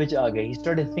ਖਿਆਲ ਵਿੱਚ ਆ ਗਿਆ. He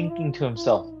started thinking to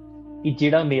himself ਕਿ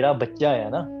ਜਿਹੜਾ ਮੇਰਾ ਬੱਚਾ ਆ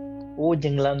ਨਾ, ਉਹ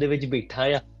ਜੰਗਲਾਂ ਦੇ ਵਿੱਚ ਬੈਠਾ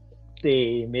ਆ ਤੇ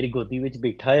ਮੇਰੀ ਗੋਦੀ ਵਿੱਚ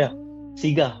ਬੈਠਾ ਆ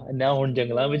ਸੀਗਾ ਨਾ, ਹੁਣ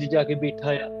ਜੰਗਲਾਂ ਵਿੱਚ ਜਾ ਕੇ ਬੈਠਾ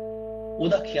ਆ.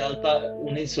 ਉਹਦਾ ਖਿਆਲ ਤਾਂ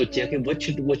ਉਹਨੇ ਸੋਚਿਆ ਕਿ what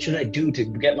should I do to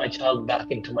get my child back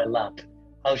into my lap?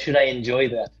 How should I enjoy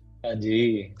that?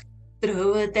 ਹਾਂਜੀ.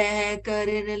 ਧਰੁਵ ਤੈ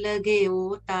ਕਰਨ ਲਗੇ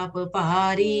ਉਹ ਤਪ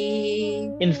ਭਾਰੀ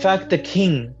In fact, the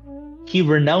king, he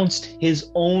renounced his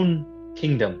own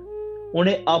kingdom.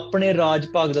 ਉਹਨੇ ਆਪਣੇ ਰਾਜ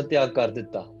ਭਾਗ ਦਾ ਤਿਆਗ ਕਰ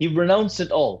ਦਿੱਤਾ. He renounced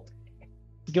it all.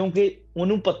 ਕਿਉਂਕਿ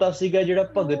ਉਹਨੂੰ ਪਤਾ ਸੀਗਾ ਜਿਹੜਾ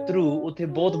ਭਗਤ ਰੂ ਉੱਥੇ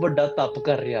ਬਹੁਤ ਵੱਡਾ ਤਪ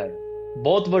ਕਰ ਰਿਹਾ ਹੈ,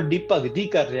 ਬਹੁਤ ਵੱਡੀ ਭਗਤੀ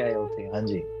ਕਰ ਰਿਹਾ ਹੈ ਉੱਥੇ.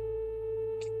 ਹਾਂਜੀ.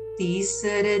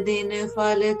 ਤੀਸਰ ਦਿਨ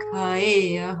ਫਲ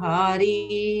ਖਾਏ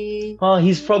ਆਹਾਰੀ ਹਾਂ,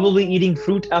 he's probably eating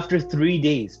fruit after 3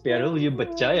 days. ਪਿਆਰੋ, ਇਹ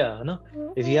ਬੱਚਾ ਆ ਨਾ,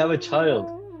 if you have a child,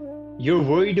 you're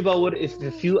worried about what if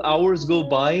a few hours go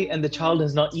by and the child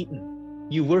has not eaten.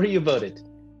 You worry about it.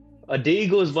 A day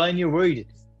goes by and you're worried.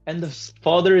 And the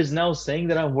father is now saying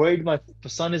that I'm worried my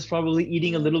son is probably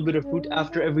eating a little bit of fruit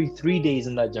after every 3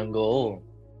 days in that jungle.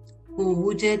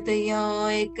 ਪੂਜਤ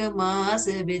ਯਾ ਇੱਕ ਮਾਸ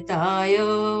ਬਿਤਾਇਓ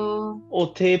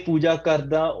ਉੱਥੇ ਪੂਜਾ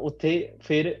ਕਰਦਾ, ਉੱਥੇ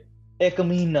ਫਿਰ 1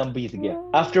 ਮਹੀਨਾ ਬੀਤ ਗਿਆ.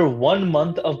 After 1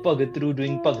 month of Bhagat Ru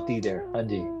doing bhakti there.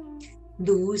 ਹਾਂਜੀ.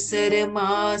 ਦੂਸਰ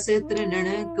ਮਾਸ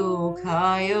ਤ੍ਰਿਣਨ ਕੋ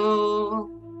ਖਾਇਓ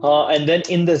And then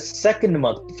in the second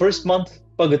month, first month,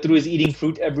 Bhagat Ru is eating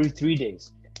fruit every 3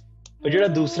 days. ਪਰ ਜਿਹੜਾ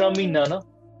ਦੂਸਰਾ ਮਹੀਨਾ ਨਾ,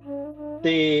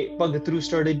 ਤੇ Bhagat Ru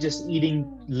started just eating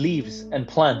leaves and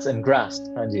plants and grass.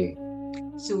 ਹਾਂਜੀ.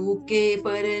 ਸੂਕੇ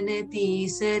ਪਰਨ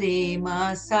ਤੀਸਰੇ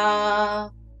ਮਾਸਾ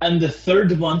And the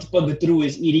third month, Bhagat Ru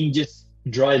is eating just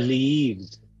dry leaves.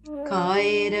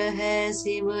 ਖਾਏ ਰਹਿ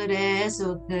ਸਿਮਰੈ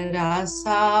ਸੁਖ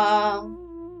ਰਾਸਾ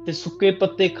ਤੇ ਸੁੱਕੇ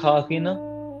ਪੱਤੇ ਖਾ ਕੇ ਨਾ,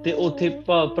 ਤੇ ਉੱਥੇ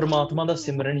ਪਰਮਾਤਮਾ ਦਾ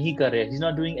ਸਿਮਰਨ ਹੀ ਕਰ ਰਿਹਾ. He's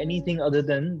not doing anything other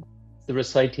than the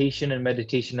recitation and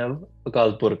meditation of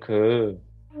Akal Purkh.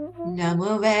 ਨਮ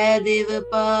ਵੈ ਦਿਵ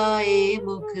ਪਾਏ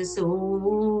ਮੁਖ ਸੋ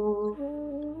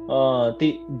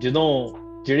ਤੇ ਜਦੋਂ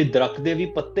ਜਿਹੜੇ ਦਰਖਤ ਦੇ ਵੀ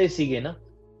ਪੱਤੇ ਸੀਗੇ ਨਾ,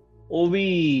 ਉਹ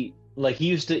ਵੀ like he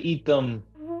used to eat them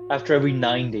after every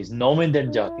 9 days. 9ਵੇਂ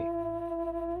ਦਿਨ ਜਾ ਕੇ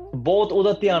ਬਹੁਤ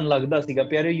ਉਹਦਾ ਧਿਆਨ ਲੱਗਦਾ ਸੀਗਾ.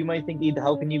 ਪਿਆਰੇ, you might think,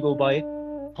 how can you go by?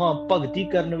 ਹਾਂ, ਭਗਤੀ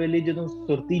ਕਰਨ ਵੇਲੇ ਜਦੋਂ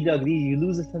ਸੁਰਤੀ ਜਾਗਦੀ, you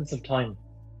lose a sense of time.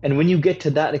 And when you get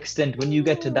to that extent, when you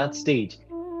get to that stage,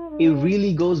 it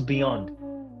really goes beyond.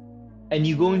 And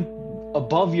you go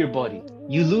above your body.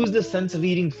 You lose the sense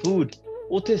of eating food.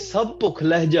 ਉੱਥੇ ਸਭ ਭੁੱਖ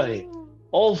ਲਹਿ ਜਾਏ.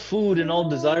 All food and all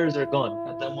desires are gone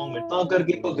at that moment. ਤਾਂ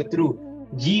ਕਰਕੇ ਭਗਤ ਰੂ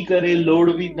ਜੀ ਕਰੇ ਲੋੜ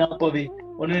ਵੀ ਨਾ ਪਵੇ,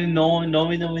 ਉਹਨਾਂ ਨੇ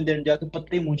 9ਵੇਂ ਦਿਨ ਜਾ ਕੇ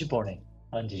ਪੱਤੇ ਮੂੰਹ ਚ ਪਾਉਣੇ.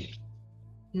 ਹਾਂਜੀ.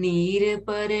 नीर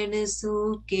परन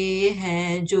सूके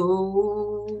हैं जो।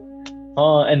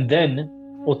 हाँ एंड देन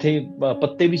उथे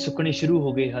पत्ते भी सुकने शुरू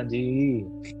हो गए। हाँ जी।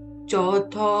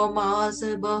 चौथो मास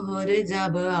बहर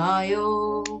जब आयो।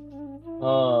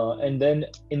 हाँ and then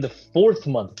in the fourth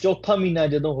month, चौथा महीना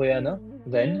जदों होया ना,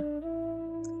 then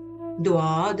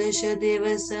द्वादश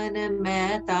दिवसन मैं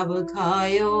तब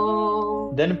खायो।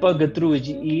 Bhagat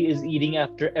he is eating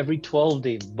after every 12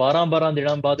 days, 12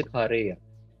 ਦਿਨਾਂ ਬਾਅਦ ਖਾ ਰਹੇ ਆ।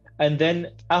 And then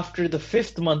after the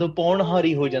fifth month, ਉਹ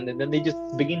ਪੌਣਹਾਰੀ ਹੋ ਜਾਂਦੇ, then they just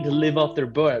begin to live off their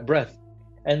breath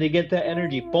and they get that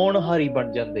energy, ਪੌਣਹਾਰੀ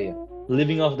ਬਣ ਜਾਂਦੇ ਆ,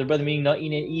 living off their breath, meaning not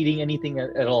eating anything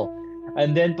at all. And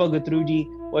then Bhagat ਜੀ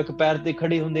ਉਹ ਇੱਕ ਪੈਰ ਤੇ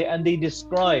ਖੜੇ ਹੁੰਦੇ and they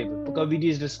describe, Kavi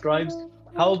ji describes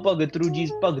how Bhagat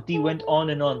ji's ਭਗਤੀ went on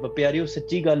and on। ਪਰ ਪਿਆਰਿਓ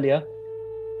ਸੱਚੀ ਗੱਲ ਆ,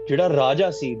 ਜਿਹੜਾ ਰਾਜਾ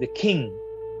ਸੀ, the king,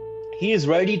 he is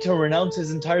ready to renounce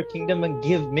his entire kingdom and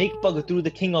make Bhagat the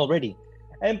king already.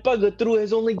 And Bhagat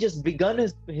has only just begun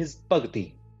his bhakti.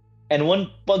 And when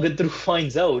Bhagat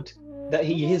finds out that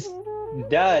his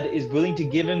dad is willing to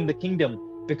give him the kingdom,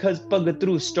 because Bhagat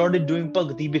started doing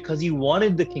bhakti because he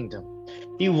wanted the kingdom.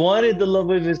 He wanted the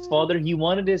love of his father. He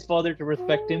wanted his father to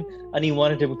respect him. And he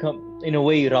wanted to become, in a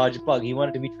way, Rajpag. He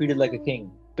wanted to be treated like a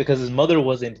king because his mother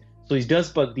wasn't. So he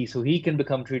does bhakti so he can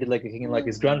become treated like a king like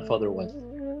his grandfather was.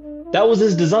 That was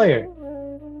his desire.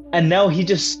 And now he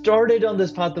just started on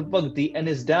this path of bhakti, and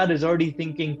his dad is already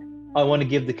thinking, I want to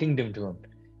give the kingdom to him.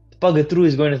 Bhagat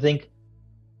is going to think,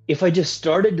 if I just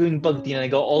started doing bhakti and I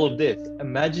got all of this,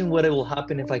 imagine what will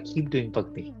happen if I keep doing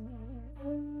bhakti.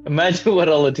 Imagine what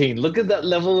I'll attain. Look at that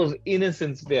level of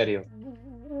innocence, Pyaryo.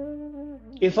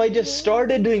 If I just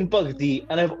started doing bhakti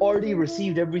and I've already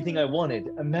received everything I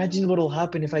wanted, imagine what will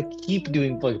happen if I keep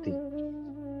doing bhakti.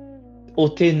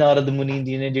 ਉੱਥੇ ਨਾਰਦ ਮੁਨੀ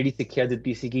ਜੀ ਨੇ ਜਿਹੜੀ ਸਿੱਖਿਆ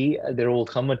ਦਿੱਤੀ ਸੀਗੀ, there will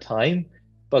come a time,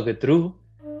 Bhagat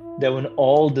that when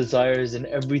all desires and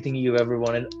everything you've ever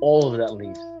wanted, all of that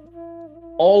leaves.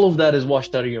 All of that is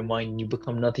washed out of your mind and you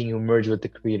become nothing, you merge with the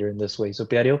Creator in this way. So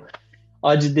ਪਿਆਰਿਓ,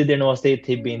 ਅੱਜ ਦੇ ਦਿਨ ਵਾਸਤੇ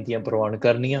ਇੱਥੇ ਬੇਨਤੀਆਂ ਪ੍ਰਵਾਨ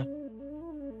ਕਰਨੀਆਂ।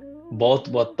 ਬਹੁਤ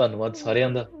ਬਹੁਤ ਧੰਨਵਾਦ ਸਾਰਿਆਂ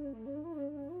ਦਾ।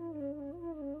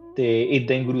 ਤੇ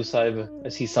ਇਦਾਂ ਹੀ ਗੁਰੂ ਸਾਹਿਬ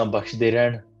ਅਸੀਸਾਂ ਬਖਸ਼ਦੇ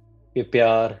ਰਹਿਣ ਕਿ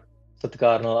ਪਿਆਰ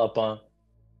ਸਤਿਕਾਰ ਨਾਲ ਆਪਾਂ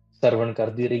ਸਰਵਣ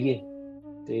ਕਰਦੇ ਰਹੀਏ।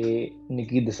 ਤੇ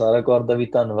ਨਿੱਕੀ ਦਸਾਰਾ ਕੌਰ ਦਾ ਵੀ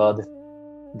ਧੰਨਵਾਦ।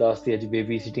 ਦਾਸ ਦੀ ਅੱਜ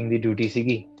ਬੇਬੀ ਸਿਟਿੰਗ ਦੀ ਡਿਊਟੀ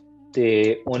ਸੀਗੀ ਤੇ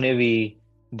ਉਹਨੇ ਵੀ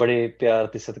ਬੜੇ ਪਿਆਰ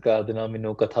ਤੇ ਸਤਿਕਾਰ ਦੇ ਨਾਲ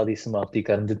ਮੈਨੂੰ ਕਥਾ ਦੀ ਸਮਾਪਤੀ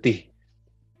ਕਰਨ ਦਿੱਤੀ,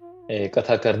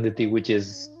 ਕਥਾ ਕਰਨ ਦਿੱਤੀ, which is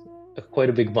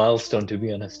quite a big milestone to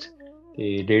be honest।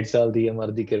 ਤੇ 1.5 ਸਾਲ ਦੀ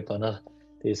ਉਮਰ ਦੀ ਕਿਰਪਾ ਨਾਲ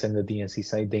ਤੇ ਸੰਗਤ ਦੀਆਂ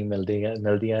ਅਸੀਸਾਂ ਏਦਾਂ ਹੀ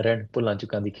ਮਿਲਦੀਆਂ ਰਹਿਣ। ਭੁੱਲਾਂ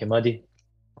ਚੁੱਕਾਂ ਦੀ ਖਿਮਾ ਜੀ।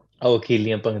 ਆਓ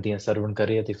ਅਖੀਰਲੀਆਂ ਪੰਕਤੀਆਂ ਸਰਵਣ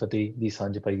ਕਰੇ ਅਤੇ ਫਤਿਹ ਦੀ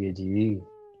ਸਾਂਝ ਪਾਈਏ ਜੀ।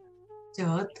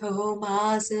 चौथो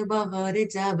मास बहर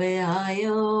जब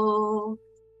आयो।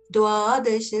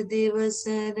 द्वादश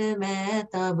दिवसन मैं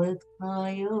तब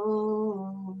खायो।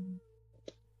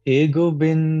 हे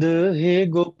गोबिंद हे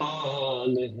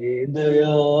गोपाल हे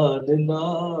दयाल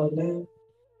नाल,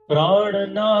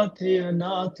 प्राणनाथ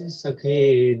अनाथ सखे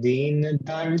दीन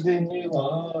दर्द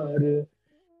निवार।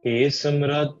 हे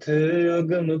समरथ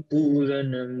अगम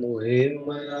पूरन मोहे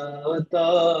मया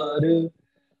अवतार,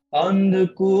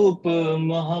 अंधकूप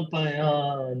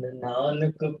महाभयान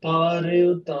नानक पार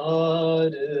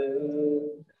उतार।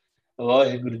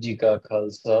 वाहिगुरु जी का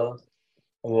खालसा,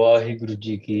 वाहिगुरु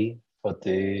जी की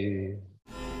फतेह।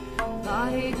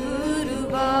 वाहेगुरु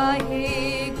वाहे